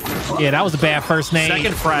 Yeah, that was a bad first nade.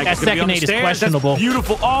 Second frag. That second nade is questionable. That's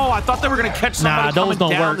beautiful. Oh, I thought they were going to catch somebody coming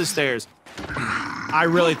down the stairs. I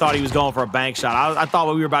really thought he was going for a bank shot. I thought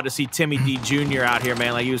we were about to see Timmy D Jr. out here,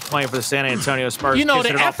 man. Like he was playing for the San Antonio Spurs. You know,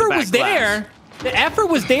 the effort was there. The effort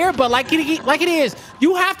was there, but like it is,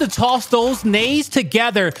 you have to toss those nades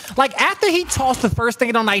together. Like after he tossed the first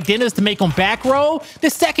nade on Identities to make him back row, the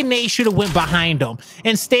second nade should have went behind him.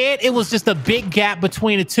 Instead, it was just a big gap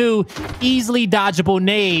between the two, easily dodgeable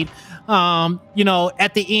nade.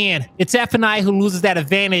 At the end, it's F&I who loses that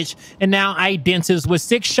advantage, and now Identities with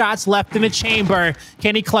 6 shots left in the chamber.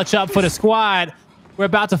 Can he clutch up for the squad? We're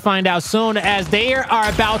about to find out soon, as they are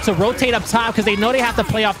about to rotate up top because they know they have to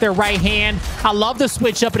play off their right hand. I love the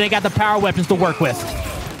switch up, and they got the power weapons to work with.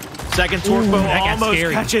 Second torque bow almost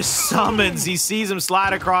catches Sumuns. He sees him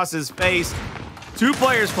slide across his face. 2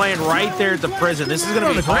 players playing right there at the prison. This is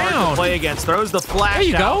going to be hard to play against. Throws the flash There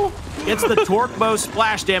you out. go. Gets the torque bow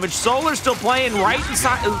splash damage. Solar's still playing right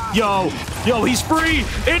inside. Yo, he's free.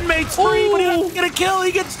 Inmate's free, but he doesn't get a kill.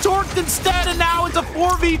 He gets torqued instead, and now it's a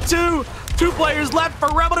 4v2. 2 players left for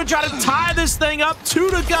Rebel to try to tie this thing up. 2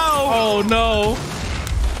 to go. Oh, no.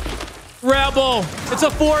 Rebel, it's a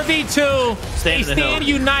 4v2. They stand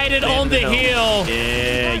united on the hill.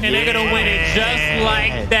 And they're going to win it just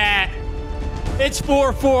like that. It's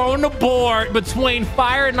 4-4 on the board between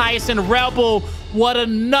Fire and Ice and Rebel. What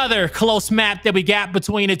another close map that we got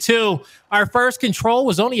between the two. Our first control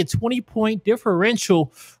was only a 20-point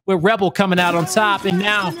differential with Rebel coming out on top, and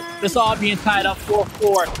now this all being tied up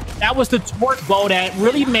 4-4. That was the torque bow that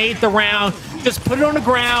really made the round. Just put it on the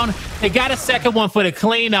ground. They got a second one for the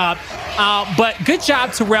cleanup. But good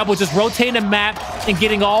job to Rebel just rotating the map and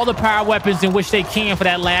getting all the power weapons in which they can for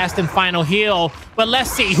that last and final heal. But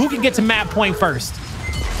let's see who can get to map point first.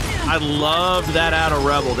 I loved that out of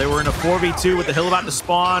Rebel. They were in a 4v2 with the hill about to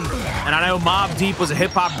spawn. And I know Mob Deep was a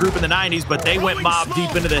hip-hop group in the 90s, but they went Mob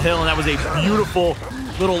Deep into the hill, and that was a beautiful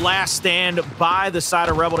little last stand by the side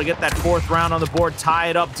of Rebel to get that 4th round on the board, tie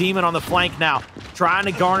it up. Demon on the flank now, trying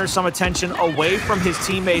to garner some attention away from his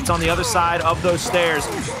teammates on the other side of those stairs.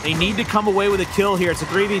 They need to come away with a kill here. It's a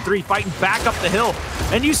 3v3 fighting back up the hill.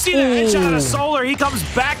 And you see the headshot of Solar. He comes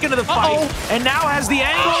back into the fight and now has the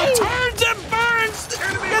angle and turns and burns.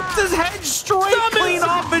 Gets his head straight clean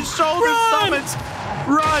off his shoulders. Sumuns.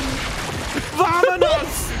 Run.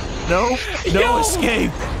 Vamonos. No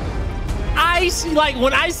escape.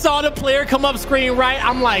 When I saw the player come up screen right,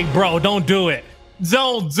 I'm like, bro, don't do it.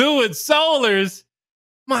 Don't do it, Solars.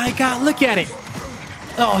 My God, look at it.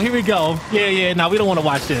 Oh, here we go. Yeah, no, we don't want to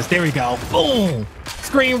watch this. There we go. Boom.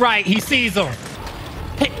 Screen right, he sees him.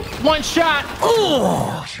 Hit one shot.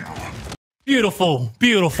 Ooh. Beautiful,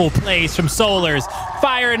 beautiful plays from Solars.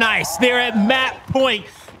 Fire and Ice, they're at map point.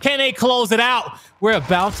 Can they close it out? We're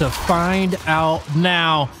about to find out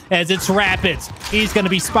now, as it's Rapidz. He's going to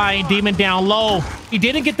be spying Demon down low. He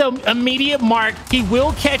didn't get the immediate mark. He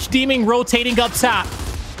will catch Demon rotating up top.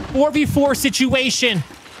 4v4 situation.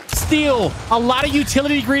 steal. A lot of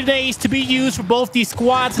utility grenades to be used for both these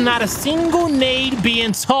squads. Not a single nade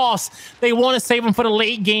being tossed. They want to save them for the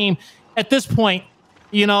late game. At this point,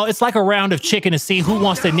 you know, it's like a round of chicken to see who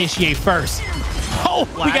wants to initiate first. Oh,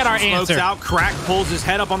 we got our answer. Out. Crack pulls his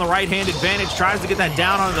head up on the right-hand advantage, tries to get that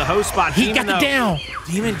down onto the host spot. He got it down.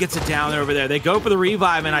 Demon gets it down there over there. They go for the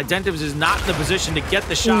revive, and Identives is not in the position to get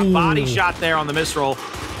the shot. Ooh. Body shot there on the misroll.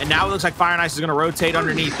 And now it looks like Fire and Ice is going to rotate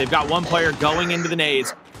underneath. They've got one player going into the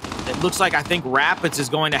nades. It looks like I think Rapidz is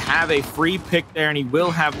going to have a free pick there, and he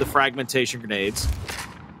will have the fragmentation grenades.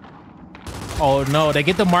 Oh, no. They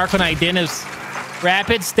get the mark on Identives.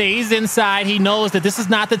 Rapidz stays inside. He knows that this is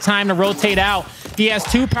not the time to rotate out. He has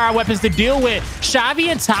 2 power weapons to deal with. Chavii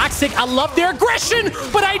and Toxiq, I love their aggression,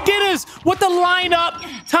 but Identives with the lineup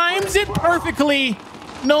times it perfectly,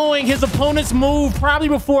 knowing his opponent's move probably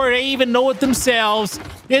before they even know it themselves.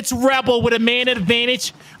 It's Rebel with a man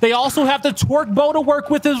advantage. They also have the torque bow to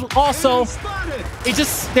work with also.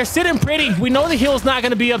 They're sitting pretty. We know the heal's not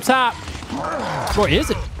going to be up top. Or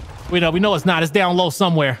is it? We know it's not. It's down low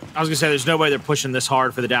somewhere. I was going to say, there's no way they're pushing this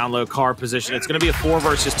hard for the down low car position. It's going to be a 4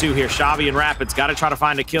 versus 2 here. Chavii and Rapidz got to try to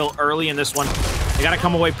find a kill early in this one. They got to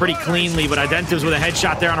come away pretty cleanly, but Identives with a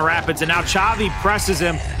headshot there on a Rapidz, and now Chavii presses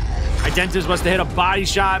him. Identives must have hit a body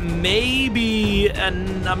shot, maybe a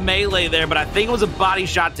melee there, but I think it was a body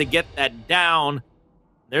shot to get that down.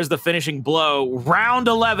 There's the finishing blow. Round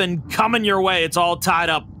 11 coming your way. It's all tied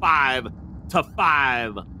up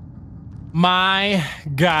 5-5. My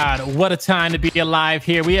God, what a time to be alive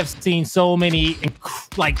here. We have seen so many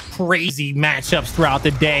like crazy matchups throughout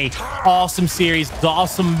the day. Awesome series,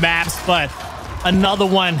 awesome maps, but another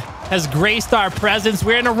one has graced our presence.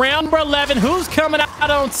 We're in a round number 11. Who's coming out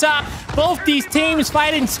on top? Both these teams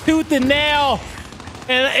fighting tooth and nail.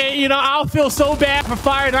 And you know, I'll feel so bad for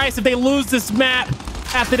Fire and Ice if they lose this map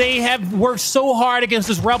after they have worked so hard against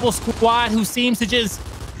this Rebel squad who seems to just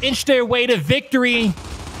inch their way to victory.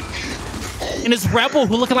 And it's Rebel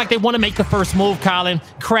who looking like they want to make the first move, Colin.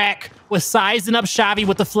 Crack was sizing up Chavii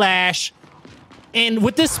with the flash. And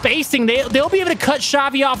with this spacing, they'll be able to cut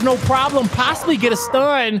Chavii off no problem, possibly get a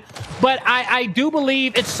stun. But I do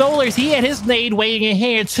believe it's Solar's. He had his nade waiting in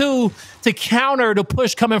hand, too, to counter the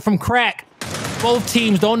push coming from Crack. Both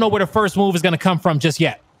teams don't know where the first move is going to come from just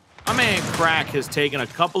yet. My man Crack has taken a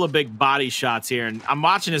couple of big body shots here, and I'm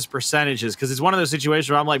watching his percentages because it's one of those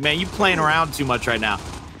situations where I'm like, man, you playing around too much right now.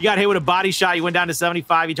 You got hit with a body shot. You went down to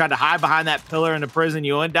 75. You tried to hide behind that pillar in the prison.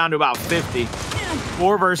 You went down to about 50.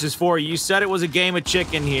 4 versus 4. You said it was a game of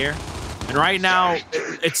chicken here. And right now,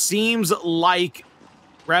 it seems like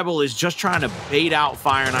Rebel is just trying to bait out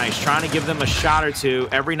Fire and Ice, trying to give them a shot or two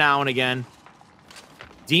every now and again.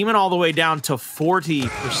 Demon all the way down to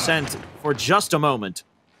 40% for just a moment.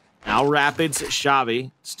 Now Rapidz,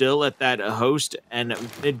 Chavii, still at that host and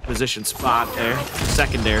mid-position spot there.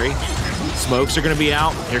 Secondary. Smokes are going to be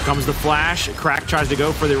out. Here comes the flash. Crack tries to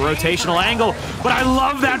go for the rotational angle, but I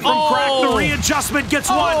love that from Crack. The readjustment gets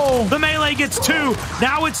 1. The melee gets 2.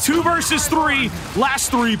 Now it's 2 versus 3.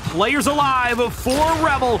 Last 3 players alive for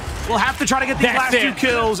Rebel. We'll have to try to get these last 2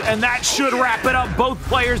 kills, and that should wrap it up. Both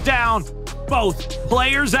players down. Both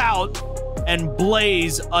players out. And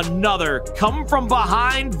Blaze, another come from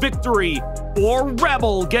behind victory for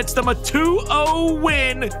Rebel, gets them a 2-0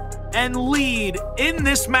 win and lead in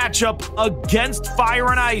this matchup against Fire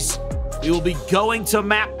and Ice. We will be going to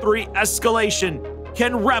map 3 Escalation.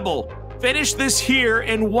 Can Rebel finish this here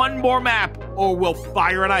in one more map, or will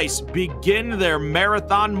Fire and Ice begin their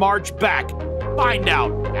marathon march back? Find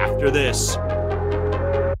out after this.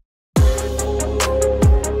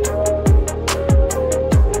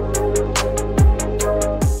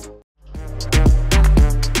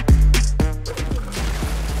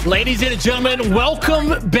 Ladies and gentlemen,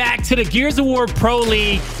 welcome back to the Gears of War Pro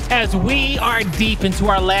League as we are deep into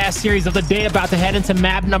our last series of the day, about to head into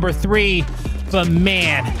map number 3. But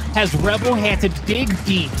man, has Rebel had to dig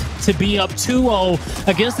deep to be up 2-0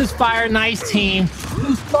 against this Fire and Ice team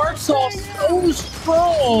who starts off so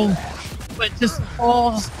strong, but just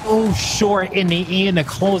falls so short in the end to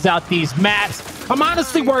close out these maps. I'm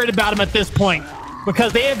honestly worried about them at this point,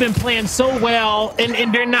 because they have been playing so well,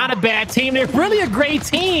 and they're not a bad team. They're really a great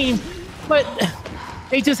team, but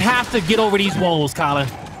they just have to get over these woes, Colin.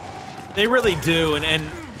 They really do, and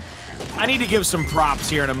I need to give some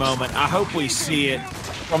props here in a moment. I hope we see it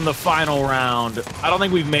from the final round. I don't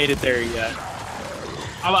think we've made it there yet.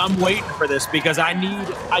 I'm waiting for this because I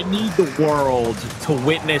need the world to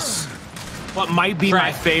witness what might be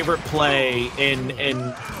my favorite play in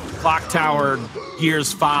Clocktower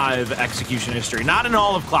Gears 5 execution history. Not in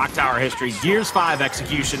all of Clocktower history, Gears 5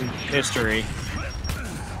 execution history.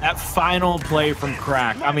 That final play from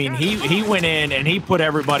Crack, I mean, he went in and he put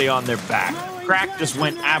everybody on their back. Crack just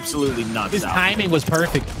went absolutely nuts. His timing was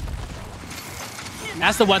perfect.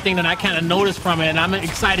 That's the one thing that I kind of noticed from it, and I'm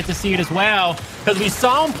excited to see it as well, because we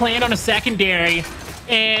saw him playing on a secondary,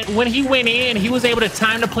 and when he went in, he was able to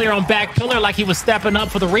time the player on back pillar like he was stepping up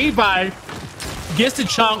for the revive. Gets the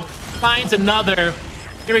chunk, finds another.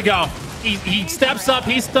 Here we go. He steps up,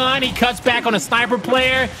 he's stunned, he cuts back on a sniper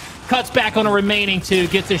player, cuts back on the remaining two,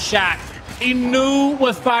 gets a shot. He knew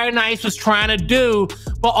what Fire and Ice was trying to do,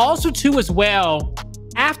 but also too as well,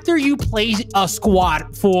 after you play a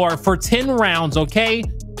squad for 10 rounds, okay,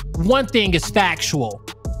 one thing is factual.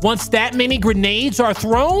 Once that many grenades are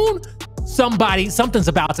thrown, something's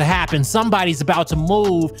about to happen. Somebody's about to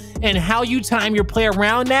move, and how you time your play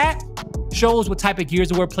around that shows what type of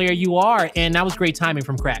Gears of War player you are, and that was great timing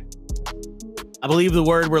from Crack. I believe the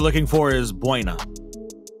word we're looking for is buena.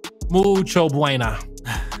 Mucho buena.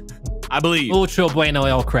 I believe. Mucho bueno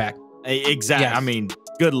el Crack. Exactly. Yes. I mean,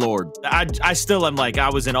 good Lord. I still am like, I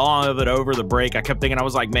was in awe of it over the break. I kept thinking, I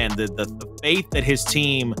was like, man, the faith that his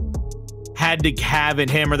team had to have in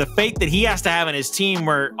him, or the faith that he has to have in his team,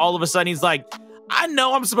 where all of a sudden he's like, I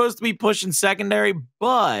know I'm supposed to be pushing secondary,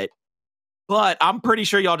 but I'm pretty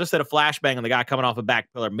sure y'all just did a flashbang on the guy coming off a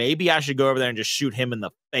back pillar. Maybe I should go over there and just shoot him in the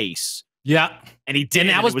face. Yeah. And he did. And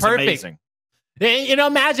that was perfect. Amazing. And, you know,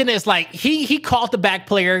 imagine this, like he caught the back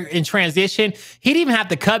player in transition. He didn't even have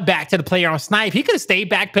to cut back to the player on snipe. He could have stayed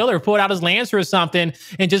back pillar, pulled out his Lancer or something,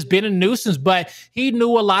 and just been a nuisance. But he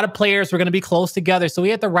knew a lot of players were going to be close together, so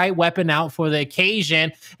he had the right weapon out for the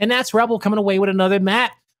occasion. And that's Rebel coming away with another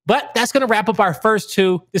map. But that's going to wrap up our first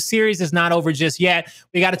two. The series is not over just yet.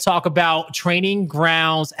 We got to talk about Training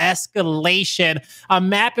Grounds Escalation, a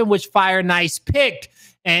map in which Fire and Ice picked.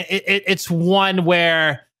 And it's one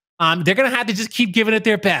where they're going to have to just keep giving it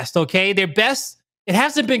their best, okay? Their best, it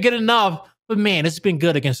hasn't been good enough, but man, it's been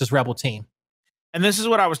good against this Rebel team. And this is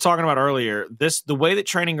what I was talking about earlier. The way that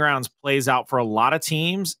Training Grounds plays out for a lot of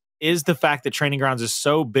teams is the fact that Training Grounds is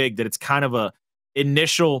so big that it's kind of a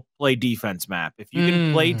initial play defense map. If you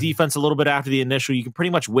can play defense a little bit after the initial, you can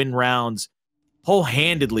pretty much win rounds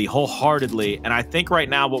wholeheartedly. And I think right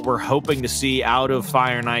now what we're hoping to see out of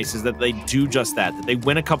Fire and Ice is that they do just that they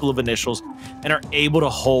win a couple of initials and are able to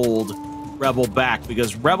hold Rebel back,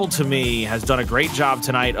 because Rebel to me has done a great job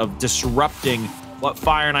tonight of disrupting what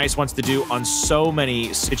Fire and Ice wants to do on so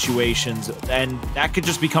many situations. And that could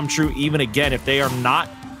just become true even again if they are not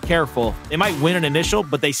careful. They might win an initial,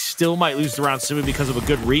 but they still might lose the round simply because of a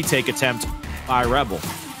good retake attempt by Rebel.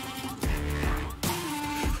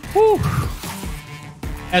 Whew.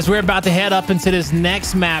 As we're about to head up into this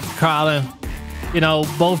next map, Colin, you know,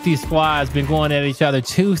 both these squads been going at each other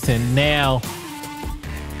tooth and nail.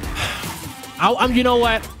 You know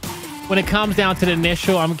what? When it comes down to the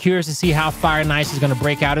initial, I'm curious to see how Fire and Ice is going to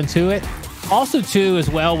break out into it. Also, too, as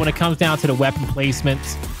well, when it comes down to the weapon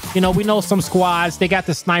placements, you know, we know some squads, they got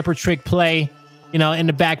the sniper trick play, you know, in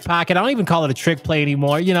the back pocket. I don't even call it a trick play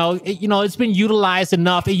anymore. You know, it's been utilized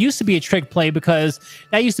enough. It used to be a trick play because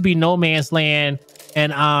that used to be no man's land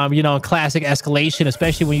and, you know, classic Escalation,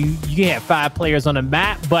 especially when you have 5 players on the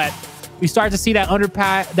map. But we start to see that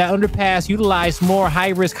underpass utilized more, high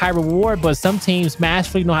risk, high reward. But some teams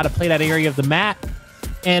masterfully know how to play that area of the map.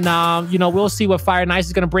 And, you know, we'll see what Fire and Ice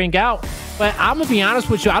is going to bring out. But I'm going to be honest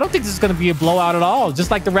with you, I don't think this is going to be a blowout at all,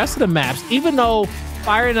 just like the rest of the maps. Even though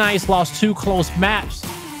Fire and Ice lost 2 close maps,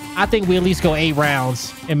 I think we at least go 8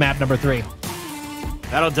 rounds in map number 3.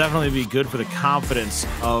 That'll definitely be good for the confidence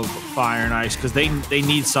of Fire and Ice, because they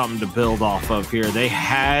need something to build off of here. They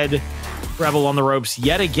had Rebel on the ropes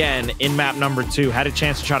yet again in map number 2, had a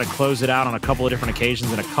chance to try to close it out on a couple of different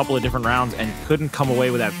occasions in a couple of different rounds and couldn't come away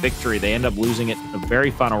with that victory. They end up losing it in the very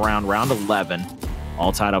final round, round 11,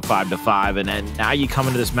 all tied up 5-5. And then now you come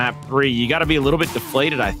into this map 3, you got to be a little bit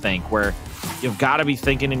deflated, I think, where you've got to be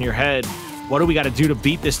thinking in your head, what do we got to do to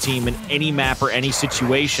beat this team in any map or any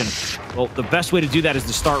situation? Well, the best way to do that is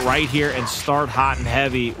to start right here and start hot and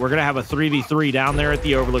heavy. We're going to have a 3v3 down there at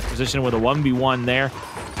the overlook position with a 1v1 there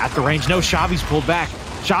at the range. No, Chavii's pulled back.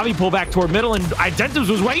 Chavii pulled back toward middle, and Identives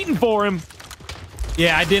was waiting for him.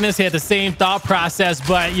 Yeah, Identives had the same thought process,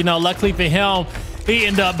 but, you know, luckily for him, he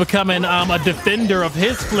ended up becoming a defender of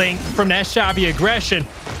his flank from that Chavii aggression.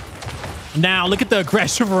 Now, look at the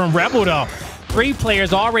aggression from Rebel, though. 3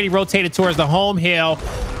 players already rotated towards the home hill.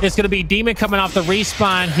 It's going to be Demon coming off the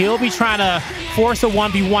respawn. He'll be trying to force a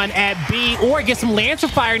 1v1 at B or get some Lancer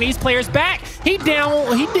fire and these players back. He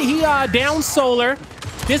down Solar.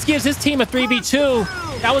 This gives his team a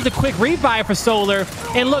 3v2. That was a quick revive for Solar.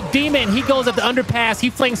 And look, Demon, he goes at the underpass. He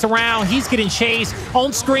flanks around. He's getting chased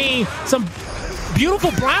on screen. Some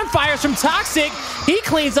beautiful bonfires from Toxiq. He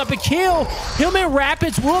cleans up a kill. Him and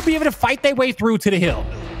Rapidz will be able to fight their way through to the hill.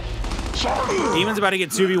 Demon's about to get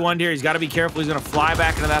 2v1'd here. He's got to be careful. He's going to fly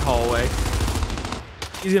back into that hallway.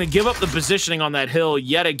 He's going to give up the positioning on that hill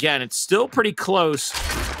yet again. It's still pretty close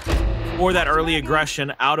for that early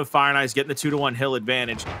aggression out of Fire and Ice, getting the 2-1 hill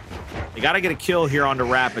advantage. They got to get a kill here onto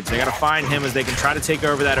Rapidz. They got to find him as they can try to take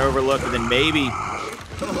over that overlook and then maybe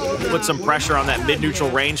put some pressure on that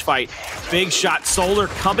mid-neutral range fight. Big shot. Solar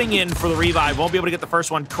coming in for the revive. Won't be able to get the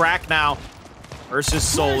first one. Crack now versus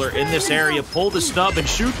Solar in this area. Pull the snub and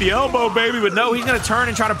shoot the elbow, baby. But no, he's going to turn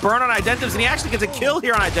and try to burn on Identives, and he actually gets a kill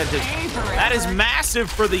here on Identives. That is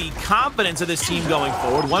massive for the confidence of this team going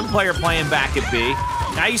forward. One player playing back at B.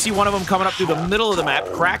 Now you see one of them coming up through the middle of the map.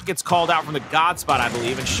 Crack gets called out from the God spot, I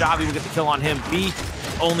believe, and Chavii will get the kill on him. B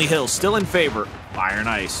only hill. Still in favor. Fire and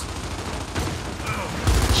Ice.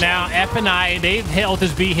 Now, F&I, they've held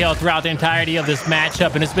this B hill throughout the entirety of this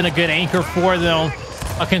matchup, and it's been a good anchor for them.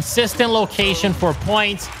 A consistent location for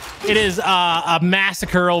points. It is a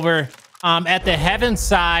massacre over at the heaven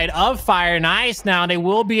side of Fire and Ice. Now, they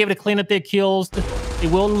will be able to clean up their kills. They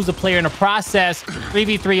will lose a player in the process.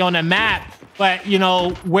 3v3 on the map. But, you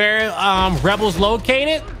know, where Rebel's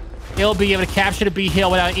located, they'll be able to capture the B hill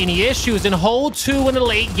without any issues and hold 2 in the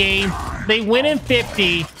late game. They win in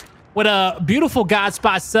 50 with a beautiful God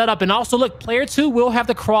spot setup. And also, look, player 2 will have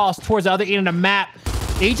to cross towards the other end of the map.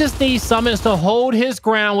 They just need Sumuns to hold his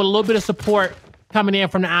ground with a little bit of support coming in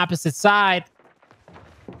from the opposite side.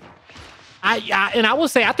 I will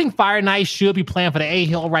say, I think Fire and Ice should be playing for the A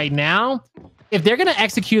hill right now. If they're going to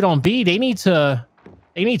execute on B, they need to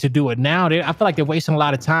do it now. I feel like they're wasting a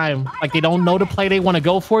lot of time. Like they don't know the play they want to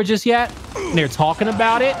go for just yet. And they're talking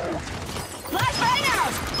about it.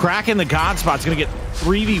 Cracking the God spot's going to get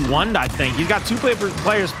 3v1'd, I think. He's got 2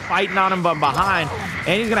 players fighting on him from behind,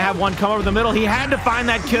 and he's going to have one come over the middle. He had to find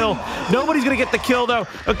that kill. Nobody's going to get the kill, though.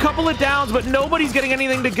 A couple of downs, but nobody's getting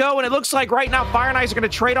anything to go, and it looks like right now Fire and Ice are going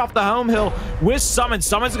to trade off the home hill with Sumuns.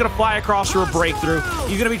 Sumuns is going to fly across for a breakthrough.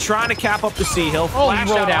 He's going to be trying to cap up the C hill. Flash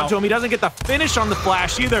out onto him. He doesn't get the finish on the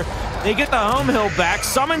flash either. They get the home hill back.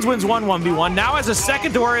 Sumuns wins 1v1. Now has a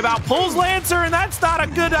second to worry about. Pulls Lancer, and that's not a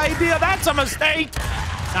good idea. That's a mistake.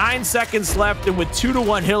 9 seconds left, and with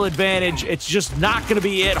 2-1 hill advantage, it's just not going to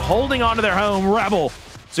be it. Holding on to their home, Rebel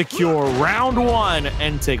secure round 1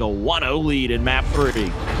 and take a 1-0 lead in map 3.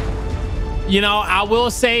 You know, I will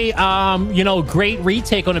say, you know, great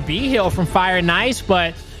retake on the B hill from Fire and Ice,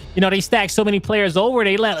 but you know, they stack so many players over,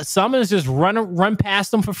 they let Sumuns just run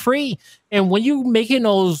past them for free. And when you making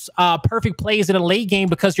those perfect plays in a late game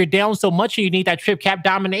because you're down so much and you need that trip cap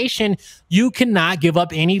domination, you cannot give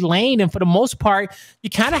up any lane. And for the most part, you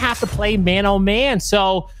kind of have to play man on man.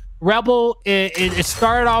 So Rebel, it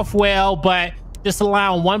started off well, but just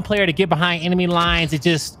allowing one player to get behind enemy lines, it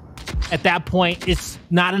just, at that point, it's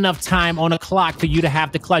not enough time on the clock for you to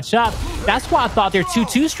have to clutch up. That's why I thought their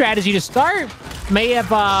 2-2 strategy to start may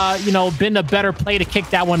have, you know, been a better play to kick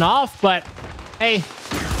that one off. But hey,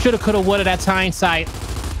 shoulda, coulda, woulda. That's hindsight.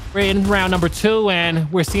 We're in round number 2,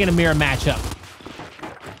 and we're seeing a mirror matchup.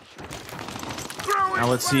 Now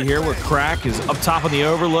let's see here where Crack is up top on the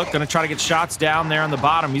overlook. Going to try to get shots down there on the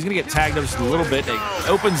bottom. He's going to get tagged up just a little bit. It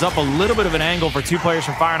opens up a little bit of an angle for 2 players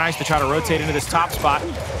from Fire and Ice to try to rotate into this top spot.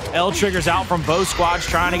 L triggers out from both squads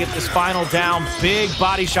trying to get this final down. Big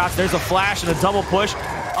body shots. There's a flash and a double push.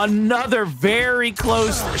 Another very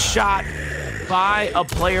close shot by a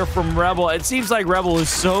player from Rebel. It seems like Rebel is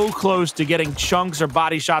so close to getting chunks or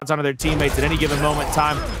body shots onto their teammates at any given moment in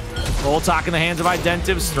time. Full talk in the hands of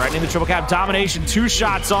Identives, threatening the triple cap domination. 2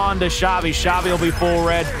 shots on to Chavii. Chavii will be full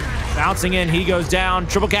red. Bouncing in, he goes down.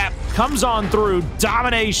 Triple cap comes on through.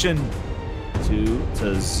 Domination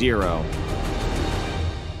 2-0.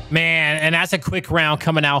 Man, and that's a quick round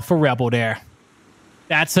coming out for Rebel there.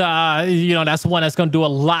 That's you know, that's the one that's going to do a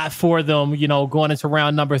lot for them, you know, going into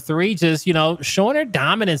round number 3, just, you know, showing their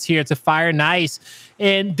dominance here to Fire and Ice.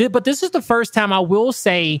 But this is the first time, I will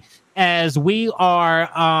say, as we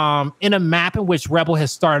are in a map in which Rebel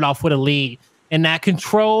has started off with a lead. In that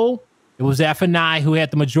control, it was F&I who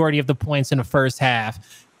had the majority of the points in the first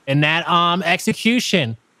half. In that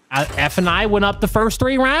execution, F&I went up the first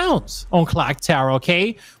 3 rounds on Clocktower,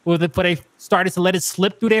 okay? But they started to let it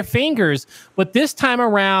slip through their fingers. But this time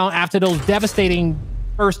around, after those devastating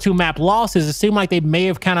first 2 map losses, it seemed like they may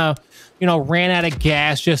have kind of, you know, ran out of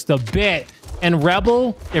gas just a bit. And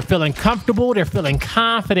Rebel, they're feeling comfortable, they're feeling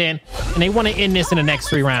confident, and they want to end this in the next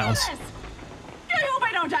 3 rounds.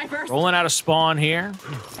 Rolling out of spawn here.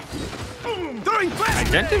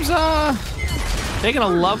 Identives taking a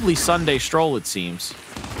lovely Sunday stroll, it seems,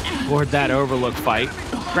 toward that overlook fight.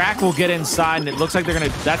 Crack will get inside, and it looks like they're going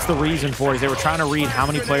to, that's the reason for it, is they were trying to read how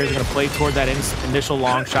many players are going to play toward that initial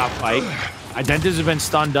long shot fight. Identives have been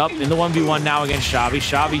stunned up in the 1v1 now against Chavii.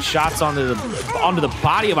 Chavii shots onto the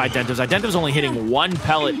body of Identives. Identives only hitting one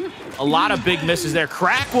pellet. A lot of big misses there.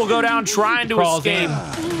 Crack will go down trying to escape.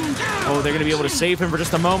 Oh, they're going to be able to save him for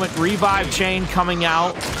just a moment. Revive chain coming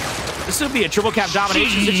out. This would be a triple cap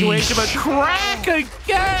domination situation, but Crack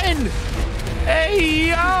again! Hey,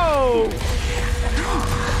 yo!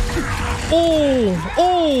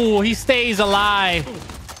 Oh, he stays alive.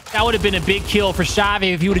 That would have been a big kill for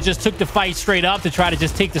Chavii if he would have just took the fight straight up to try to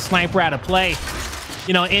just take the sniper out of play.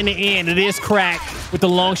 You know, in the end, it is Crack with the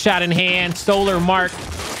long shot in hand. Solar mark.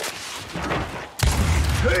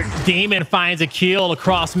 Demon finds a kill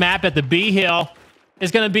across map at the B hill.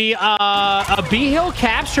 It's going to be a B hill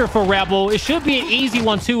capture for Rebel. It should be an easy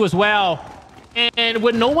one too as well. And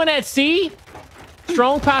with no one at C,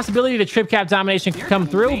 strong possibility the trip cap domination could come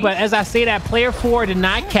through. But as I say, that player 4 did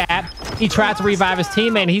not cap. He tried to revive his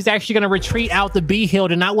teammate, and he's actually going to retreat out the B hill,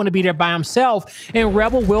 did not want to be there by himself. And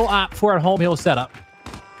Rebel will opt for a home hill setup.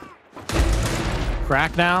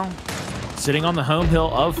 Crack now sitting on the home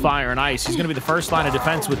hill of Fire and Ice. He's going to be the first line of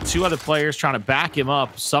defense with two other players trying to back him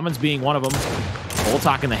up. Sumuns being one of them.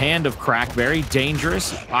 Voltok in the hand of Crack, very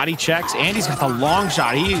dangerous. Body checks, and he's got the long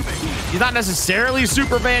shot. He's not necessarily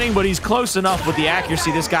super banning, but he's close enough with the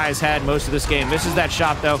accuracy this guy has had most of this game. Misses that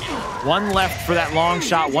shot though. One left for that long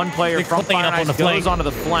shot. One player from Fire and Ice goes onto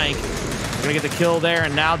the flank. Gonna get the kill there,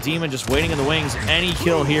 and now Demon just waiting in the wings. Any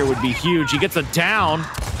kill here would be huge. He gets a down.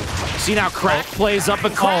 See now Crack plays up,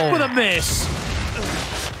 but Crack with a miss.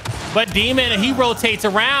 But Demon, he rotates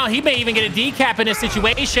around. He may even get a decap in this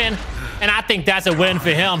situation. And I think that's a win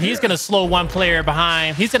for him. He's going to slow one player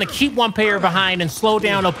behind. He's going to keep one player behind and slow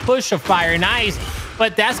down a push of Fire and Ice.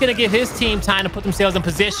 But that's going to give his team time to put themselves in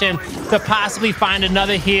position to possibly find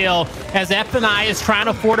another heal. As F&I is trying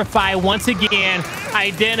to fortify once again.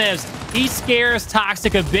 Identives, he scares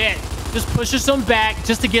Toxiq a bit. Just pushes him back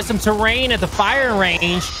just to get some terrain at the fire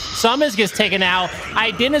range. Sumuns gets taken out.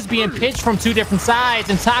 Identives being pitched from two different sides.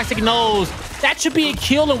 And Toxiq knows that should be a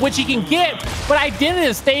kill in which he can get. But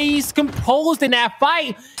Identities stays composed in that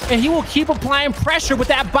fight. And he will keep applying pressure with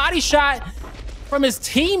that body shot from his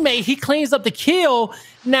teammate. He cleans up the kill.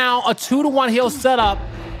 Now a 2-to-1 heal setup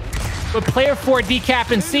with player 4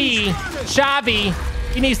 decap and C. Chavii,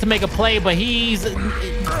 he needs to make a play, but he's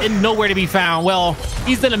nowhere to be found. Well,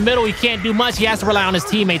 he's in the middle. He can't do much. He has to rely on his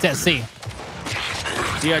teammates at C.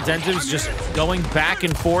 The Identives just going back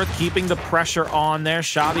and forth, keeping the pressure on there.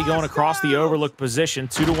 Chavii going across the overlook position.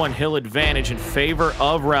 2-to-1 hill advantage in favor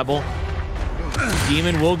of Rebel.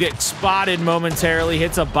 Demon will get spotted momentarily.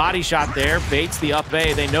 Hits a body shot there. Baits the up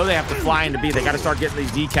A. They know they have to fly into B. They got to start getting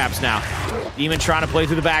these decaps now. Demon trying to play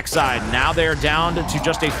through the backside. Now they're down to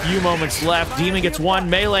just a few moments left. Demon gets one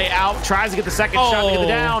melee out. Tries to get the second shot to get the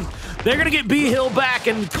down. They're going to get B hill back,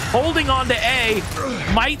 and holding on to A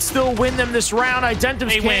might still win them this round.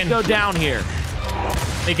 Identives can't go down here.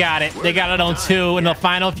 They got it. They got it on 2 in the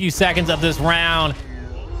final few seconds of this round.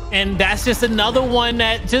 And that's just another one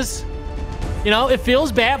that just, you know, it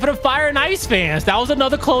feels bad for the Fire and Ice fans. That was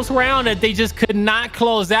another close round that they just could not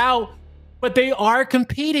close out. But they are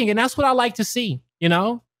competing, and that's what I like to see, you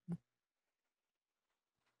know?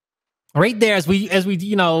 Right there, as we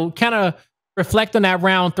you know, kind of reflect on that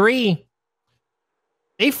round 3,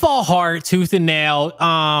 they fall hard tooth and nail.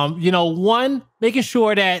 You know, one, making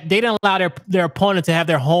sure that they didn't allow their opponent to have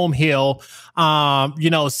their home hill, you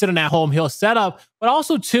know, sit on that home hill setup. But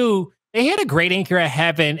also, two, they had a great anchor at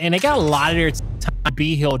heaven, and they got a lot of their time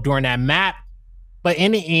B hill during that map. But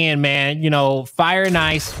in the end, man, you know, Fire and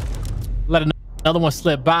Ice let another one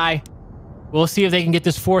slip by. We'll see if they can get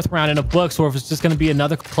this 4th round in the books, or if it's just going to be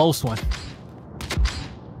another close one.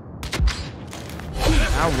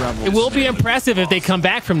 It will be impressive if they come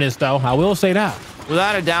back from this, though. I will say that.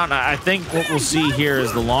 Without a doubt, I think what we'll see here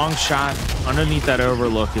is the long shot underneath that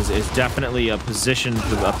overlook is definitely a position,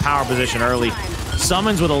 a power position early.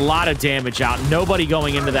 Sumuns with a lot of damage out. Nobody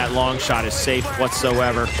going into that long shot is safe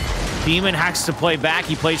whatsoever. Demon has to play back.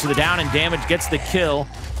 He plays to the down, and Damage gets the kill.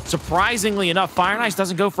 Surprisingly enough, Fire and Ice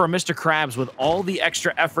doesn't go for a Mr. Krabs with all the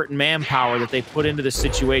extra effort and manpower that they put into this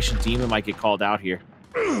situation. Demon might get called out here.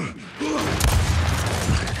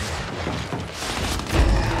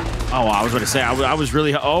 Oh, I was going to say, I was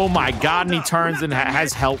really... Oh, my God, and he turns and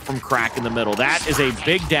has help from Crack in the middle. That is a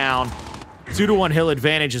big down. 2-to-1 hill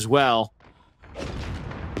advantage as well.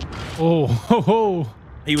 Oh.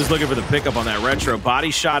 He was looking for the pickup on that retro.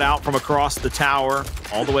 Body shot out from across the tower,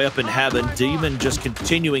 all the way up in heaven. Demon just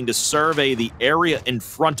continuing to survey the area in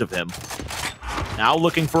front of him. Now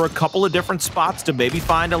looking for a couple of different spots to maybe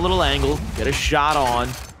find a little angle, get a shot on.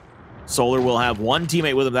 Solar will have one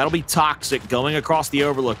teammate with him. That'll be Toxiq going across the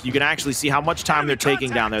overlook. You can actually see how much time they're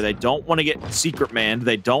taking down there. They don't want to get secret manned.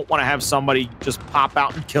 They don't want to have somebody just pop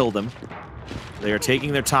out and kill them. They are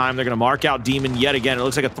taking their time. They're going to mark out Demon yet again. It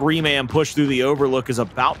looks like a 3-man push through the overlook is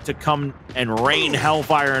about to come and rain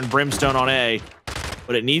hellfire and brimstone on A.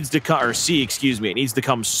 But it needs to come, or C, excuse me. It needs to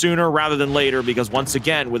come sooner rather than later because once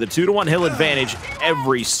again, with a 2-to-1 hill advantage,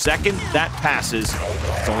 every second that passes,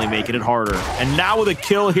 it's only making it harder. And now with a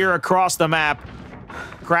kill here across the map,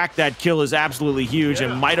 Crack, that kill is absolutely huge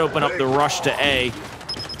and might open up the rush to A.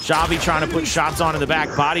 Chavii trying to put shots on in the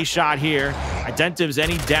back. Body shot here. Identives,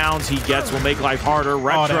 any downs he gets will make life harder.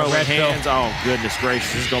 Retro in hands. Oh, goodness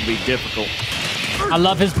gracious. This is going to be difficult. I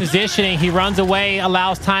love his positioning. He runs away,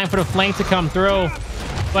 allows time for the flank to come through.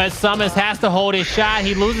 But Sumuns has to hold his shot.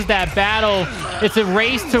 He loses that battle. It's a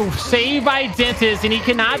race to save Identities, and he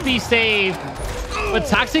cannot be saved. But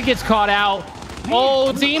Toxiq gets caught out.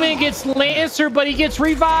 Oh, Demon gets Lancer, but he gets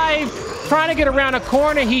revived. Trying to get around a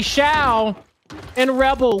corner. He shall. And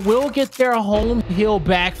Rebel will get their home hill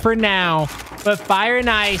back for now. But Fire and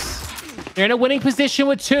Ice, they're in a winning position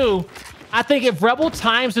with 2. I think if Rebel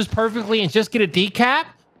times this perfectly and just get a decap,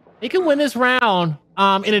 they can win this round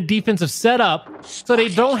in a defensive setup, so they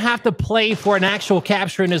don't have to play for an actual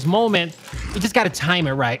capture in this moment. You just got to time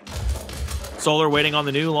it right. Solar waiting on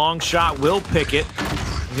the new long shot. Will pick it.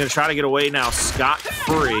 He's going to try to get away now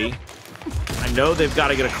scot-free. I know they've got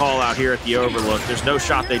to get a call out here at the overlook. There's no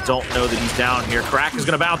shot they don't know that he's down here. Crack is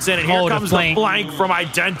going to bounce in, and here comes the flank from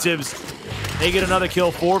Identives. They get another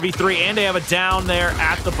kill, 4v3, and they have a down there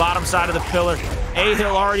at the bottom side of the pillar.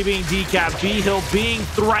 A-Hill already being decapped, B-Hill being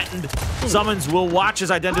threatened. Sumuns will watch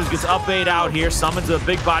as Identities gets up 8 out here. Sumuns a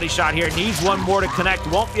big body shot here. Needs one more to connect.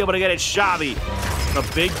 Won't be able to get it. Chavii.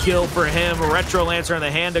 A big kill for him. Retro Lancer in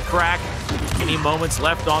the hand to Crack. Any moments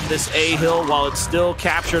left on this A-Hill while it's still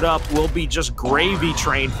captured up will be just gravy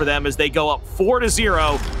train for them as they go up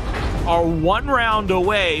 4-0. Are 1 round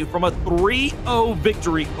away from a 3-0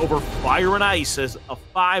 victory over Fire and Ice, as a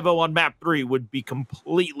 5-0 on map 3 would be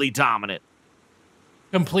completely dominant.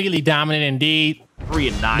 Completely dominant indeed.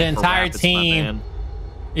 3-9. The entire team.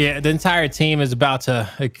 Yeah, the entire team is about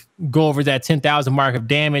to go over that 10,000 mark of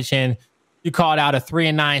damage, and you called out a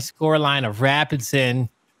 3-9 scoreline of Rapidz, and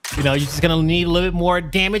you know you're just gonna need a little bit more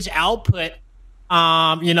damage output.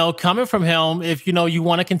 You know, coming from him, if you know you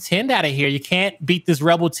want to contend out of here. You can't beat this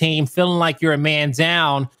Rebel team feeling like you're a man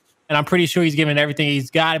down, and I'm pretty sure he's giving everything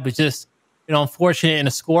he's got, but just, you know, unfortunate in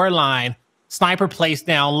the score line. Sniper placed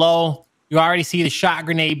down low. You already see the shot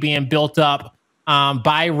grenade being built up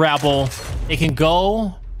by Rebel. They can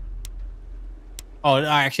go. Oh,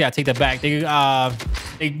 actually, I take that back. We got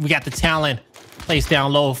the talent placed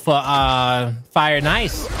down low for Fire and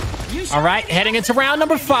Ice. All right, heading into round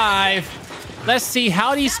number 5. Let's see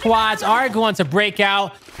how these squads are going to break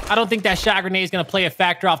out. I don't think that shot grenade is going to play a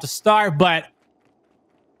factor off the start, but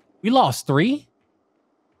we lost 3.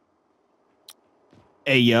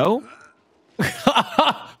 Hey, yo.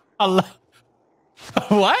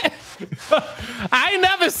 What? I ain't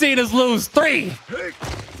never seen us lose 3.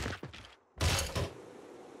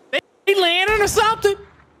 They landing or something?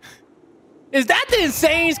 Is that the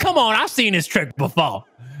Insanes? Come on, I've seen this trick before.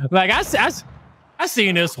 Like, I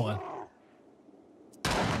seen this one.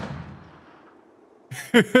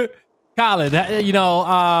 Colin, you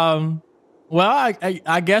know, well,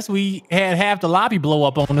 I guess we had half the lobby blow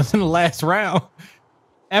up on us in the last round.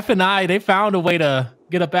 F and I, they found a way to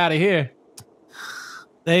get up out of here.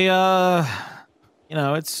 They, you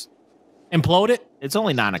know, it's imploded. It's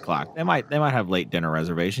only 9 o'clock. They might have late dinner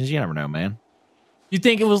reservations. You never know, man. You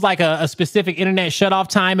think it was like a specific internet shutoff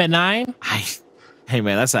time at 9? Hey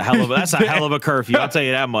man, that's a hell of a curfew. I'll tell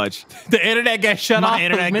you that much. The internet got shut off. My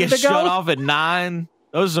internet gets shut off at 9.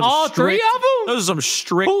 Those are some all strict, 3 of them. Those are some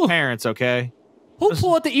strict parents. Okay. Who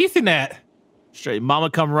pulled the Ethernet? Straight mama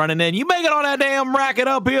come running in. You make it on that damn racket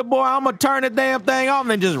up here, boy. I'm gonna turn the damn thing off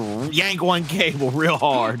and then just yank one cable real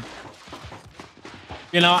hard.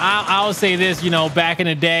 You know, I'll say this. You know, back in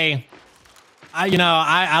the day,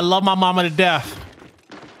 I love my mama to death.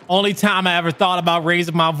 Only time I ever thought about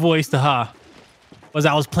raising my voice to her was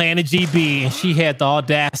I was playing a GB and she had the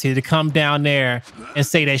audacity to come down there and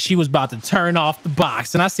say that she was about to turn off the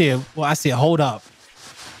box. And I said, hold up.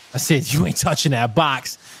 I said, you ain't touching that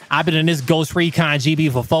box. I've been in this Ghost Recon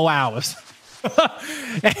GB for 4 hours.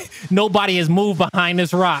 Nobody has moved behind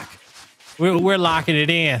this rock. We're locking it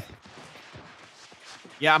in.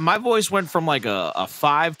 Yeah, my voice went from like a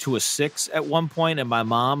 5 to a 6 at one point, and my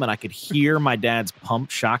mom, and I could hear my dad's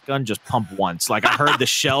pump shotgun just pump once. Like I heard the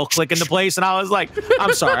shell click into place, and I was like,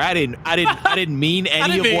 "I'm sorry, I didn't mean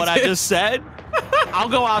any of what I just said. I'll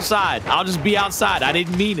go outside. I'll just be outside. I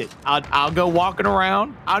didn't mean it. I'll go walking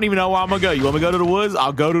around. I don't even know where I'm gonna go. You want me to go to the woods?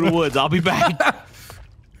 I'll go to the woods. I'll be back."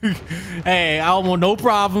 Hey, I don't want no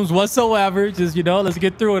problems whatsoever. Just let's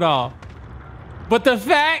get through it all. But the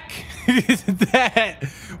fact that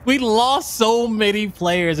we lost so many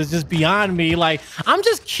players is just beyond me. Like, I'm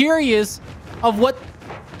just curious of what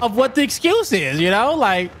the excuse is,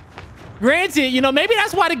 like, granted, maybe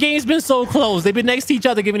that's why the game's been so close. They've been next to each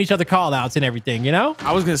other, giving each other call outs and everything,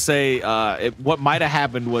 I was gonna say what might have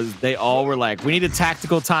happened was they all were like, we need a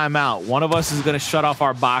tactical timeout. One of us is gonna shut off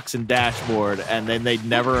our box and dashboard, and then they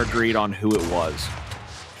never agreed on who it was.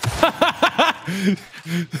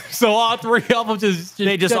 So all three of them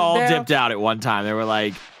they just all dipped out at one time. They were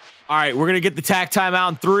like, all right, we're gonna get the tac timeout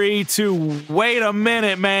in 3, 2. Wait a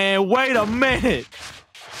minute, man. Wait a minute.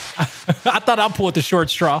 I thought I pulled the short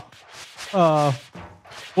straw.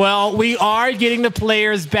 Well, we are getting the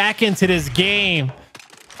players back into this game.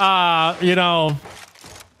 At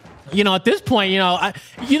this point, you know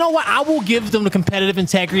what? I will give them the competitive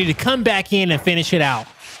integrity to come back in and finish it out.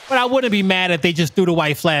 But I wouldn't be mad if they just threw the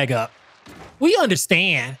white flag up. We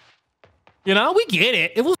understand. We get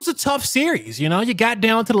it. It was a tough series. You got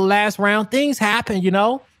down to the last round. Things happen,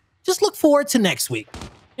 Just look forward to next week.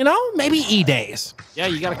 Maybe E-days. Yeah,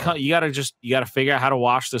 you gotta figure out how to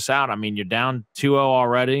wash this out. I mean, you're down 2-0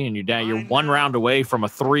 already, and you're one round away from a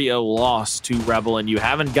 3-0 loss to Rebel, and you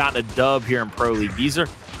haven't gotten a dub here in Pro League. These are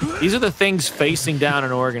the things facing down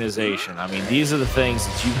an organization. I mean, these are the things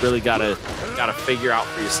that you really gotta figure out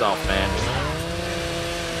for yourself, man.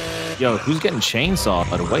 Yo, who's getting chainsawed?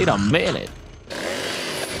 But wait a minute.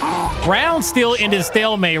 Round still ended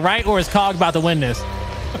stalemate, right? Or is Cog about to win this?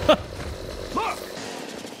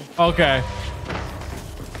 Okay.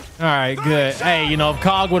 All right, good. Hey, if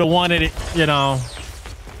Cog would have wanted it,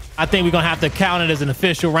 I think we're going to have to count it as an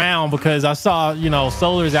official round because I saw,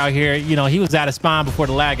 Solar's out here, he was out of spawn before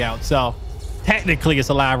the lag out. So technically it's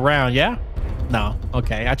a live round, yeah? No.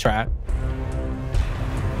 Okay, I tried.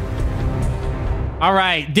 All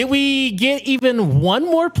right. Did we get even one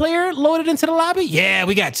more player loaded into the lobby? Yeah,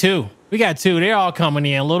 we got 2. They're all coming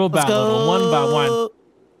in little by little, one by one.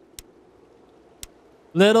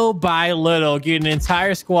 Little by little, getting an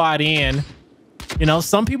entire squad in.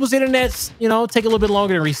 Some people's internets, take a little bit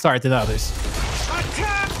longer to restart than others.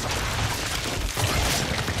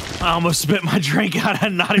 I almost spit my drink out. I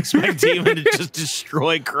did not expect Demon to just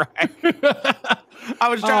destroy Crack. I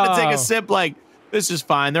was trying to take a sip like, this is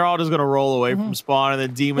fine. They're all just going to roll away from spawn, and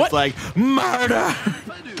then Demon's like, murder!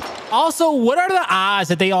 Also, what are the odds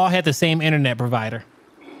that they all had the same internet provider?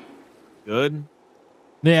 Good.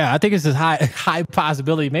 Yeah, I think it's a high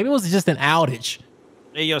possibility. Maybe it was just an outage.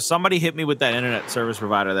 Hey, yo, somebody hit me with that internet service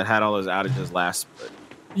provider that had all those outages last split.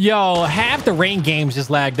 Yo, half the rain games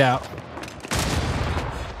just lagged out.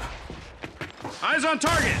 Eyes on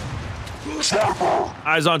target.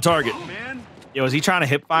 Eyes on target. Man. Yo, is he trying to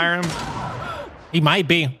hip fire him? He might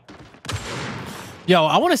be. Yo,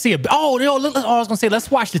 I want to see I was gonna say,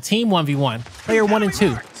 let's watch the team 1v1. Player 1 and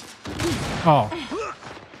 2. Oh,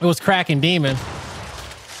 it was Crack and Demon.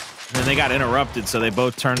 And then they got interrupted, so they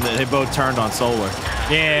both turned on Solar.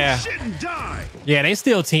 Yeah. Yeah, they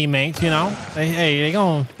still teammates,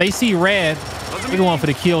 they see red. They're going for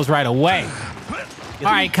the kills right away. All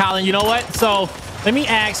right, Colin, you know what? So let me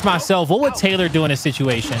ask myself, what would Taylor do in this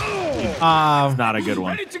situation? It's not a good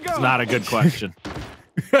one. It's not a good question.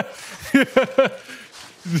 I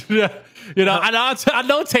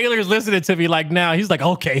know Taylor's listening to me like now. He's like,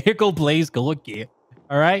 okay, here go Blaze, go again.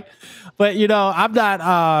 All right. But, I'm not,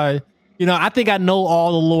 I think I know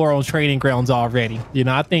all the lore on Training Grounds already.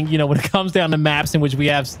 I think, when it comes down to maps in which we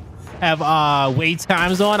have wait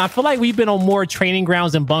times on, I feel like we've been on more Training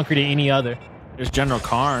Grounds and Bunker than any other. There's General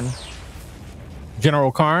Karn.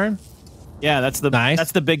 General Karn? Yeah, that's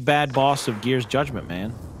the big bad boss of Gears Judgment,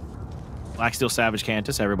 man. Blacksteel Savage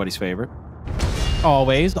Cantus, everybody's favorite.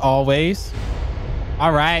 Always. All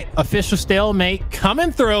right, official stalemate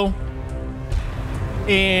coming through.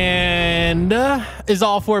 And is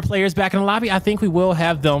all 4 players back in the lobby? I think we will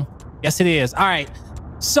have them. Yes, it is. All right.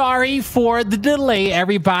 Sorry for the delay,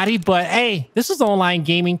 everybody. But hey, this is online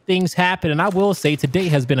gaming. Things happen. And I will say today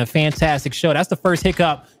has been a fantastic show. That's the first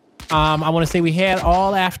hiccup I want to say we had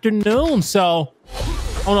all afternoon. So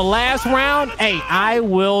on the last round, hey, I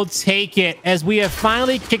will take it as we have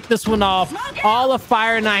finally kicked this one off. All of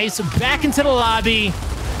Fire Knights back into the lobby.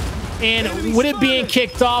 And with it being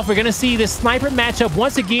kicked off, we're going to see this sniper matchup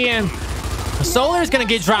once again. Solar is going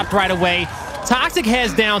to get dropped right away. Toxiq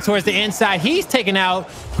heads down towards the inside. He's taken out.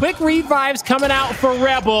 Quick revives coming out for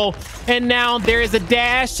Rebel. And now there is a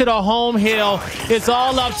dash to the home hill. It's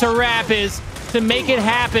all up to Rapidz to make it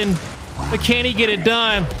happen. But can he get it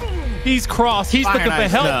done? He's crossed. He's looking for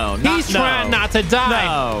help. He's trying not to die.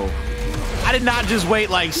 No. I did not just wait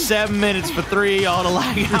like 7 minutes for 3 of y'all to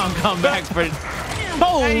lag out and come back for it.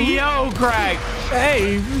 Oh, hey, yo, Craig.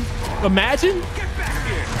 Hey, imagine.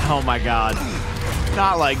 Oh, my God.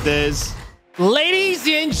 Not like this. Ladies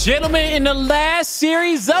and gentlemen, in the last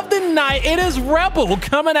series of the night, it is Rebel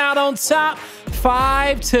coming out on top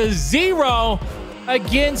 5-0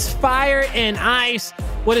 against Fire and Ice.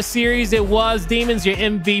 What a series it was. Demons, your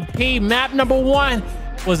MVP. Map number 1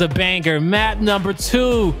 was a banger. Map number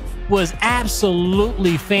 2 was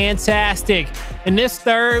absolutely fantastic. And this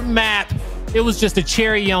third map, it was just a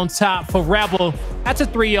cherry on top for Rebel. That's a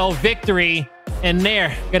 3-0 victory. And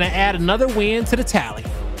they're going to add another win to the tally.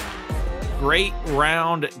 Great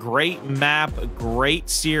round, great map, great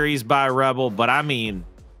series by Rebel. But I mean,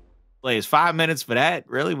 plays 5 minutes for that?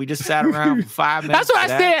 Really? We just sat around for 5 minutes. That's what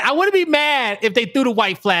I said. I wouldn't be mad if they threw the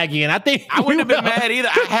white flag in. I think I wouldn't have been mad either.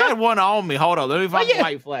 I had one on me. Hold on. Let me find the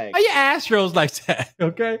white flag. Why you Astros like that?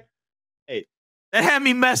 Okay. Hey, that had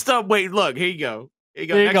me messed up. Wait, look. Here you go. Here you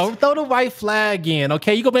go. There you go. Throw the white flag in.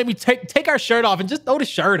 Okay. You gonna make me take our shirt off and just throw the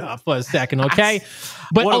shirt off for a second. Okay.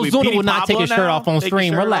 But Ozuna will not take his shirt off on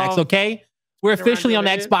stream. Relax. Okay. We're officially on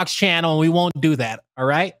the Xbox channel and we won't do that. All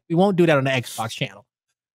right. We won't do that on the Xbox channel.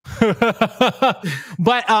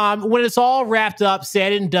 But when it's all wrapped up,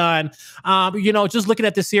 said and done, you know, just looking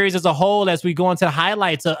at the series as a whole, as we go into the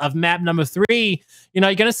highlights of map number 3, you know,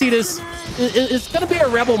 you're gonna see this. It's gonna be a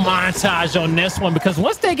Rebel montage on this one because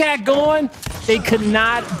once they got going, they could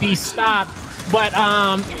not be stopped. But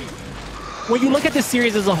when you look at the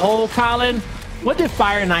series as a whole, Colin, what did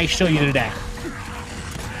Fire and Ice show you today?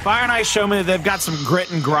 Fire and Ice show me that they've got some grit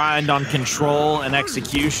and grind on control and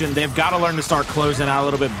execution. They've got to learn to start closing out a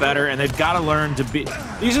little bit better, and they've got to learn to be...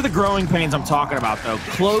 These are the growing pains I'm talking about, though.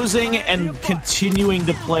 Closing and continuing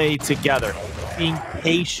to play together. Being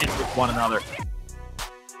patient with one another.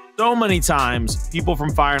 So many times, people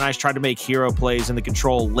from Fire and Ice tried to make hero plays in the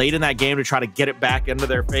control late in that game to try to get it back into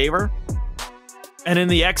their favor. And in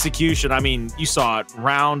the execution, I mean, you saw it.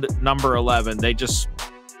 Round number 11,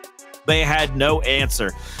 they had no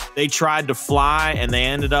answer. They tried to fly and they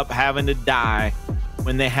ended up having to die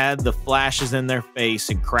when they had the flashes in their face,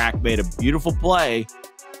 and Crack made a beautiful play.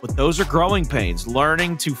 But those are growing pains.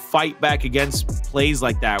 Learning to fight back against plays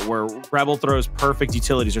like that where Rebel throws perfect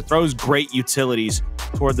utilities or throws great utilities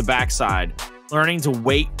toward the backside. Learning to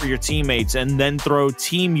wait for your teammates and then throw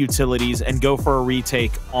team utilities and go for a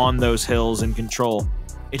retake on those hills and control.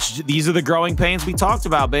 These are the growing pains we talked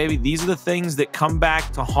about, baby. These are the things that come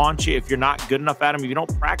back to haunt you if you're not good enough at them, if you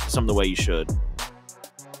don't practice them the way you should.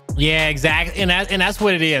 Yeah, exactly. And that's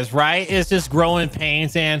what it is, right? It's just growing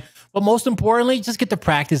pains. But most importantly, just get the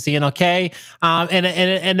practice in, okay?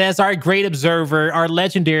 And as our great observer, our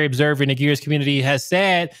legendary observer in the Gears community has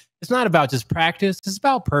said, it's not about just practice. It's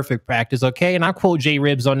about perfect practice, okay? And I quote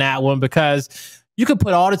J-Ribs on that one because you can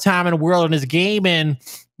put all the time in the world in this game and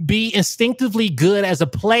be instinctively good as a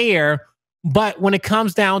player, but when it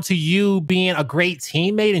comes down to you being a great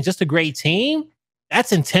teammate and just a great team,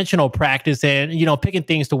 that's intentional practice and, you know, picking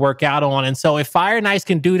things to work out on. And so if Fire and Ice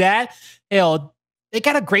can do that, hell, they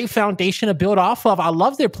got a great foundation to build off of. I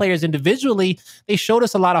love their players individually. They showed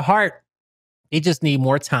us a lot of heart. They just need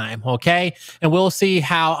more time, okay? And we'll see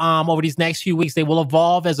how over these next few weeks they will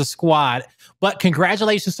evolve as a squad. But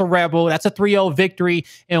congratulations to Rebel. That's a 3-0 victory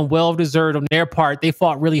and well-deserved on their part. They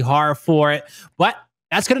fought really hard for it. But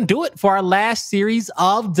that's going to do it for our last series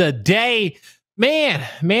of the day.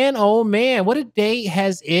 Man, oh man, what a day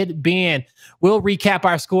has it been. We'll recap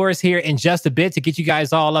our scores here in just a bit to get you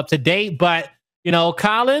guys all up to date. But, you know,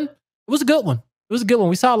 Colin, it was a good one. It was a good one.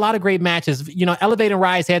 We saw a lot of great matches. You know, Elevate and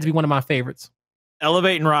Rise had to be one of my favorites.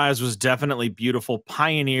 Elevate and Rise was definitely beautiful.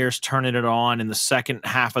 Pioneers turning it on in the second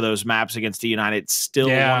half of those maps against the United. Still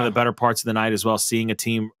one of the better parts of the night as well, seeing a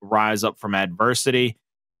team rise up from adversity.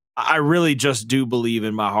 I really just do believe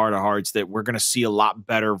in my heart of hearts that we're going to see a lot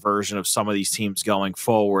better version of some of these teams going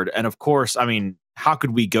forward. And of course, I mean, how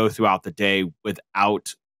could we go throughout the day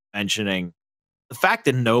without mentioning the fact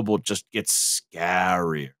that Noble just gets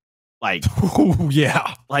scarier? Like,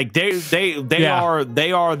 yeah, like they are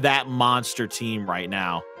that monster team right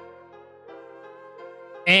now.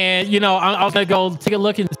 And you know, I was gonna go take a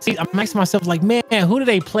look and see. I'm asking myself, like, man, who do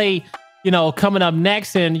they play coming up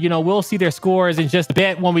next, and we'll see their scores in just a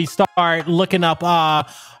bit when we start looking up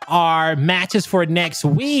our matches for next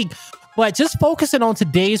week. But just focusing on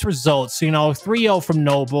today's results, 3-0 from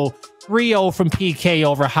Noble, 3-0 from PK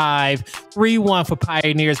over Hive, 3-1 for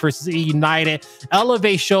Pioneers versus United.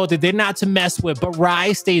 Elevate showed that they're not to mess with, but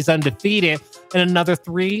Rise stays undefeated, and another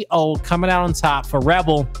 3-0 coming out on top for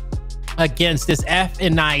Rebel against this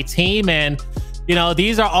F&I team. And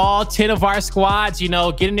these are all 10 of our squads,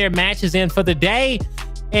 getting their matches in for the day.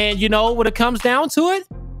 And when it comes down to it,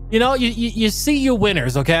 you see your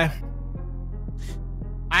winners. Okay.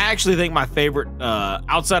 I actually think my favorite,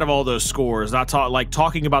 outside of all those scores, not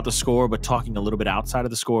talking about the score, but talking a little bit outside of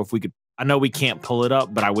the score. If we could, I know we can't pull it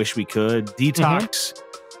up, but I wish we could. Detox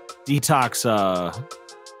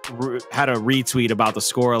had a retweet about the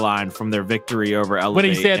scoreline from their victory over Elevate. When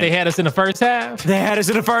he said they had us in the first half? They had us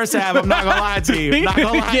in the first half. I'm not gonna lie to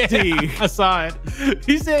you. I saw it.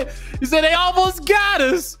 He said they almost got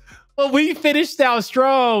us, but we finished out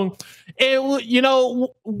strong. And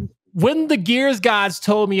when the Gears gods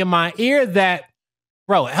told me in my ear that,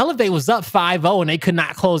 bro, Elevate was up 5-0 and they could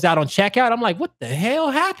not close out on checkout, I'm like, what the hell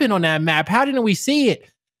happened on that map? How didn't we see it?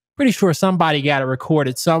 Pretty sure somebody got it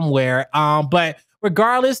recorded somewhere. But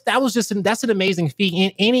regardless, that's an amazing feat.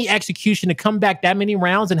 In any execution to come back that many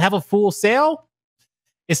rounds and have a full sale,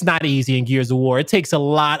 it's not easy in Gears of War. It takes a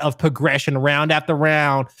lot of progression round after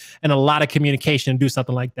round and a lot of communication to do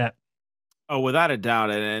something like that. Oh, without a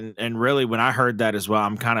doubt, and really, when I heard that as well,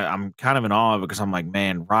 I'm kind of in awe of it, because I'm like,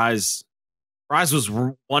 man, Rise was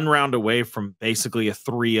one round away from basically a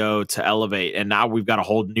 3-0 to Elevate, and now we've got a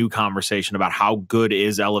whole new conversation about how good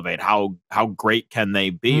is Elevate, how great can they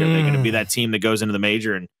be? Are they going to be that team that goes into the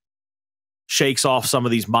major and shakes off some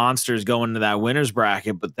of these monsters going into that winners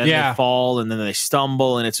bracket, but then they fall and then they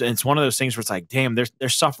stumble, and it's one of those things where it's like, damn, they're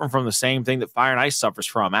suffering from the same thing that Fire and Ice suffers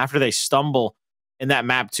from. After they stumble in that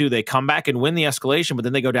map too, they come back and win the escalation, but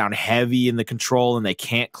then they go down heavy in the control and they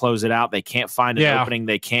can't close it out. They can't find an opening.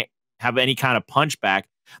 They can't have any kind of punch back.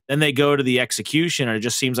 Then they go to the execution, and it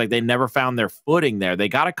just seems like they never found their footing there. They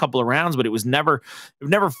got a couple of rounds, but it never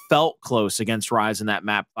felt close against Rise in that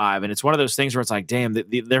map 5. And it's one of those things where it's like, damn,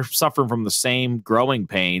 they're suffering from the same growing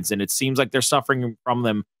pains, and it seems like they're suffering from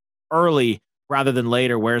them early rather than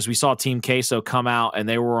later. Whereas we saw Team Queso come out and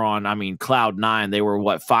they were on, cloud 9. They were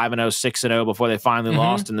 5-0, 6-0 before they finally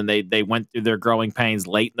lost, and then they went through their growing pains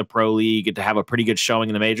late in the pro league and to have a pretty good showing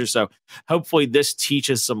in the major. So hopefully this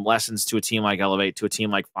teaches some lessons to a team like Elevate, to a team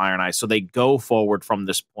like Fire and Ice, so they go forward from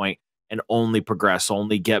this point and only progress,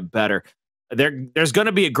 only get better. There's going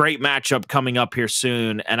to be a great matchup coming up here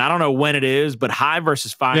soon, and I don't know when it is, but Hive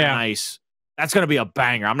versus Fire and Ice, that's going to be a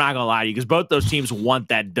banger. I'm not going to lie to you, because both those teams want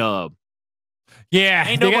that dub. Yeah,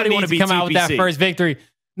 ain't nobody want to be come TPC. out with that first victory.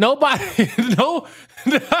 Nobody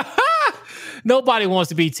wants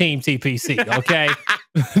to be Team TPC, okay?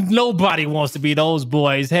 Nobody wants to be those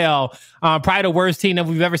boys. Hell, probably the worst team that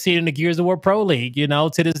we've ever seen in the Gears of War Pro League,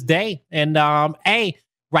 to this day. And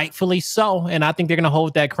rightfully so. And I think they're going to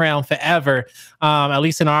hold that crown forever, at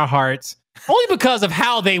least in our hearts. Only because of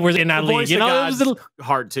how they were in that league, it was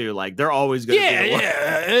hard too. Like, they're always going to be the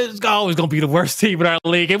worst. It's always going to be the worst team in our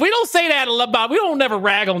league, and we don't say that about. We don't never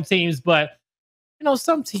rag on teams, but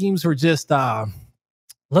some teams were just a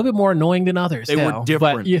little bit more annoying than others. They were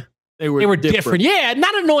different. They were different. Yeah,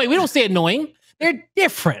 not annoying. We don't say annoying. They're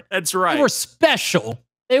different. That's right. They were special.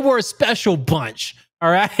 They were a special bunch. All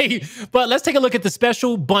right, but let's take a look at the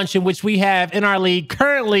special bunch in which we have in our league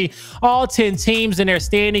currently, all 10 teams in their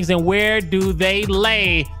standings, and where do they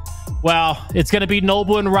lay? Well, it's going to be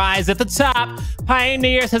Noble and Rise at the top.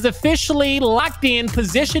 Pioneers has officially locked in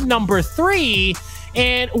position number 3,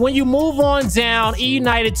 and when you move on down, E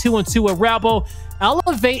United 2-2 with Rebel,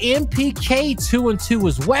 Elevate MPK 2-2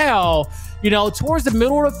 as well. Towards the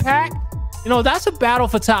middle of the pack, that's a battle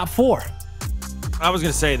for top 4. I was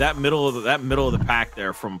going to say that middle of the pack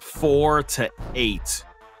there, from 4 to 8.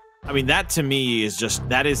 That to me is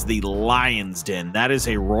that is the lion's den. That is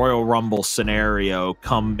a Royal Rumble scenario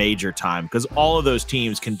come major time, because all of those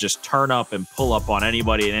teams can just turn up and pull up on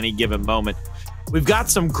anybody at any given moment. We've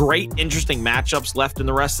got some great, interesting matchups left in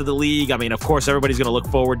the rest of the league. Of course, everybody's going to look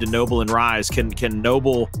forward to Noble and Rise. Can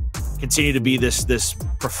Noble continue to be this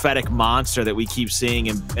prophetic monster that we keep seeing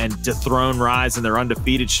and dethrone Rise in their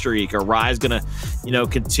undefeated streak? Or Rise going to,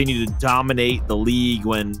 continue to dominate the league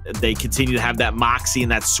when they continue to have that moxie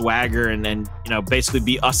and that swagger and basically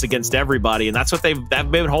be us against everybody? And that's what they've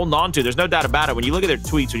been holding on to. There's no doubt about it. When you look at their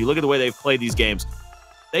tweets, when you look at the way they've played these games,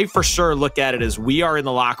 they for sure look at it as we are in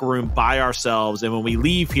the locker room by ourselves, and when we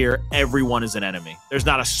leave here, everyone is an enemy. There's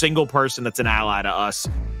not a single person that's an ally to us.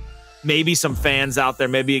 maybe some fans out there,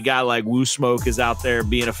 maybe a guy like Woo Smoke is out there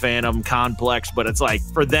being a fan of them, Complex, but it's like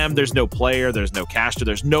for them, there's no player, there's no caster,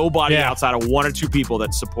 there's nobody outside of 1 or 2 people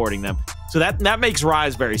that's supporting them. So that makes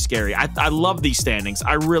Rise very scary. I love these standings.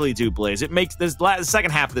 I really do, Blaze. It makes this the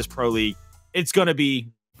second half of this Pro League, it's going to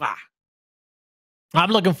be I'm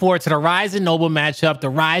looking forward to the Rise and Noble matchup, the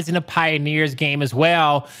Rise and the Pioneers game as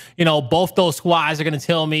well. You know, both those squads are going to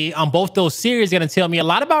tell me, both those series are going to tell me a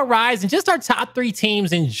lot about Rise and just our top 3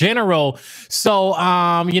 teams in general. So,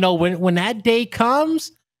 you know, when that day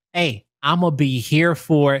comes, hey, I'm going to be here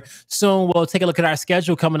for it. Soon we'll take a look at our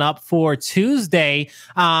schedule coming up for Tuesday.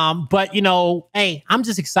 But, you know, hey, I'm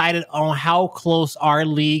just excited on how close our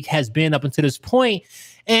league has been up until this point.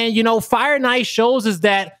 And, you know, Fire Night shows us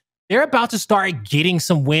that they're about to start getting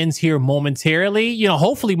some wins here momentarily, you know,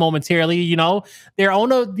 hopefully momentarily, you know, they're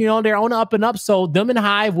on a up and up. So them and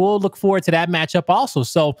Hive will look forward to that matchup also.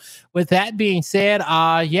 So with that being said,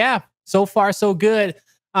 yeah, so far so good.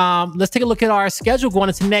 Let's take a look at our schedule going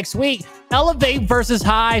into next week. Elevate versus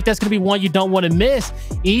Hive. That's going to be one you don't want to miss.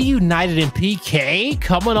 E United and PK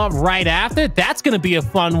coming up right after. That's going to be a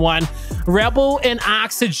fun one. Rebel and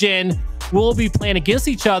Oxygen will be playing against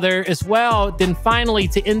each other as well. Then finally,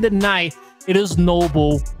 to end the night, it is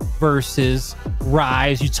Noble versus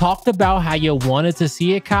Rise. You talked about how you wanted to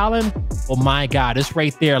see it, Colin. Oh my God, it's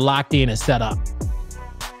right there, locked in and set up.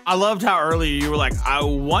 I loved how earlier you were like, I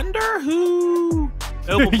wonder who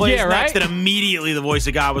Noble plays next, and immediately the voice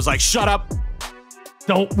of God was like, shut up.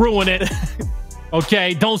 Don't ruin it.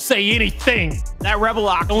 Okay, don't say anything. That Rebel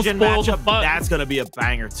Oxygen matchup, that's going to be a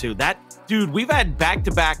banger too. Dude, we've had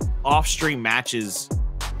back-to-back off-stream matches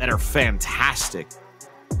that are fantastic.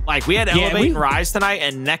 Like, we had Elevate and Rise tonight,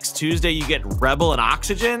 and next Tuesday you get Rebel and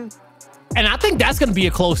Oxygen. And I think that's going to be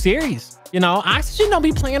a close series. You know, Oxygen don't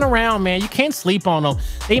be playing around, man. You can't sleep on them.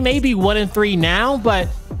 They may be 1-3 now, but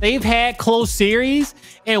they've had close series.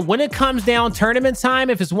 And when it comes down tournament time,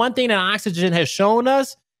 if it's one thing that Oxygen has shown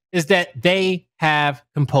us, is that they have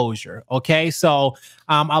composure. Okay, so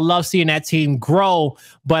I love seeing that team grow,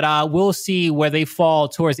 but we'll see where they fall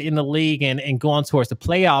towards the end of the league and going towards the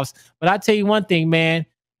playoffs. But I'll tell you one thing, man,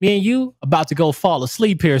 me and you about to go fall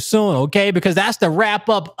asleep here soon, okay? Because that's the wrap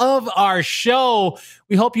up of our show.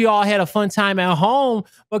 We hope you all had a fun time at home.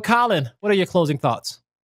 But Colin, what are your closing thoughts?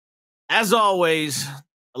 As always,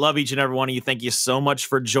 I love each and every one of you. Thank you so much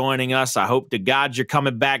for joining us. I hope to God you're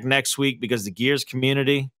coming back next week, because the Gears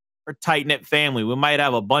community, we're a tight-knit family. We might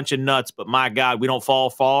have a bunch of nuts, but my God, we don't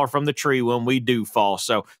fall far from the tree when we do fall.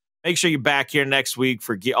 So make sure you're back here next week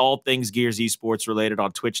for all things Gears esports related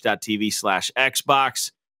on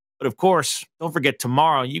twitch.tv/Xbox. But of course, don't forget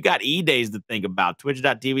tomorrow, you got E-Days to think about.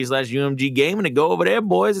 Twitch.tv/UMG Gaming, to go over there,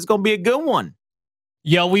 boys. It's going to be a good one.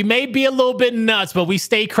 Yo, we may be a little bit nuts, but we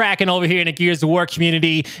stay cracking over here in the Gears of War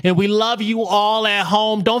community, and we love you all at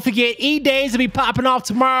home. Don't forget, E-Days will be popping off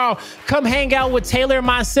tomorrow. Come hang out with Taylor and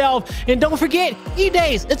myself, and don't forget,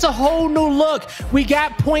 E-Days, it's a whole new look. We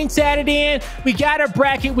got points added in. We got a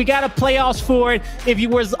bracket. We got a playoffs for it. If you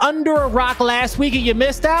was under a rock last week and you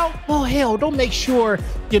missed out, well, hell, don't make sure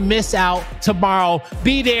you miss out tomorrow.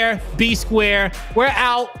 Be there, be square. We're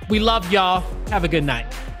out. We love y'all. Have a good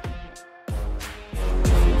night.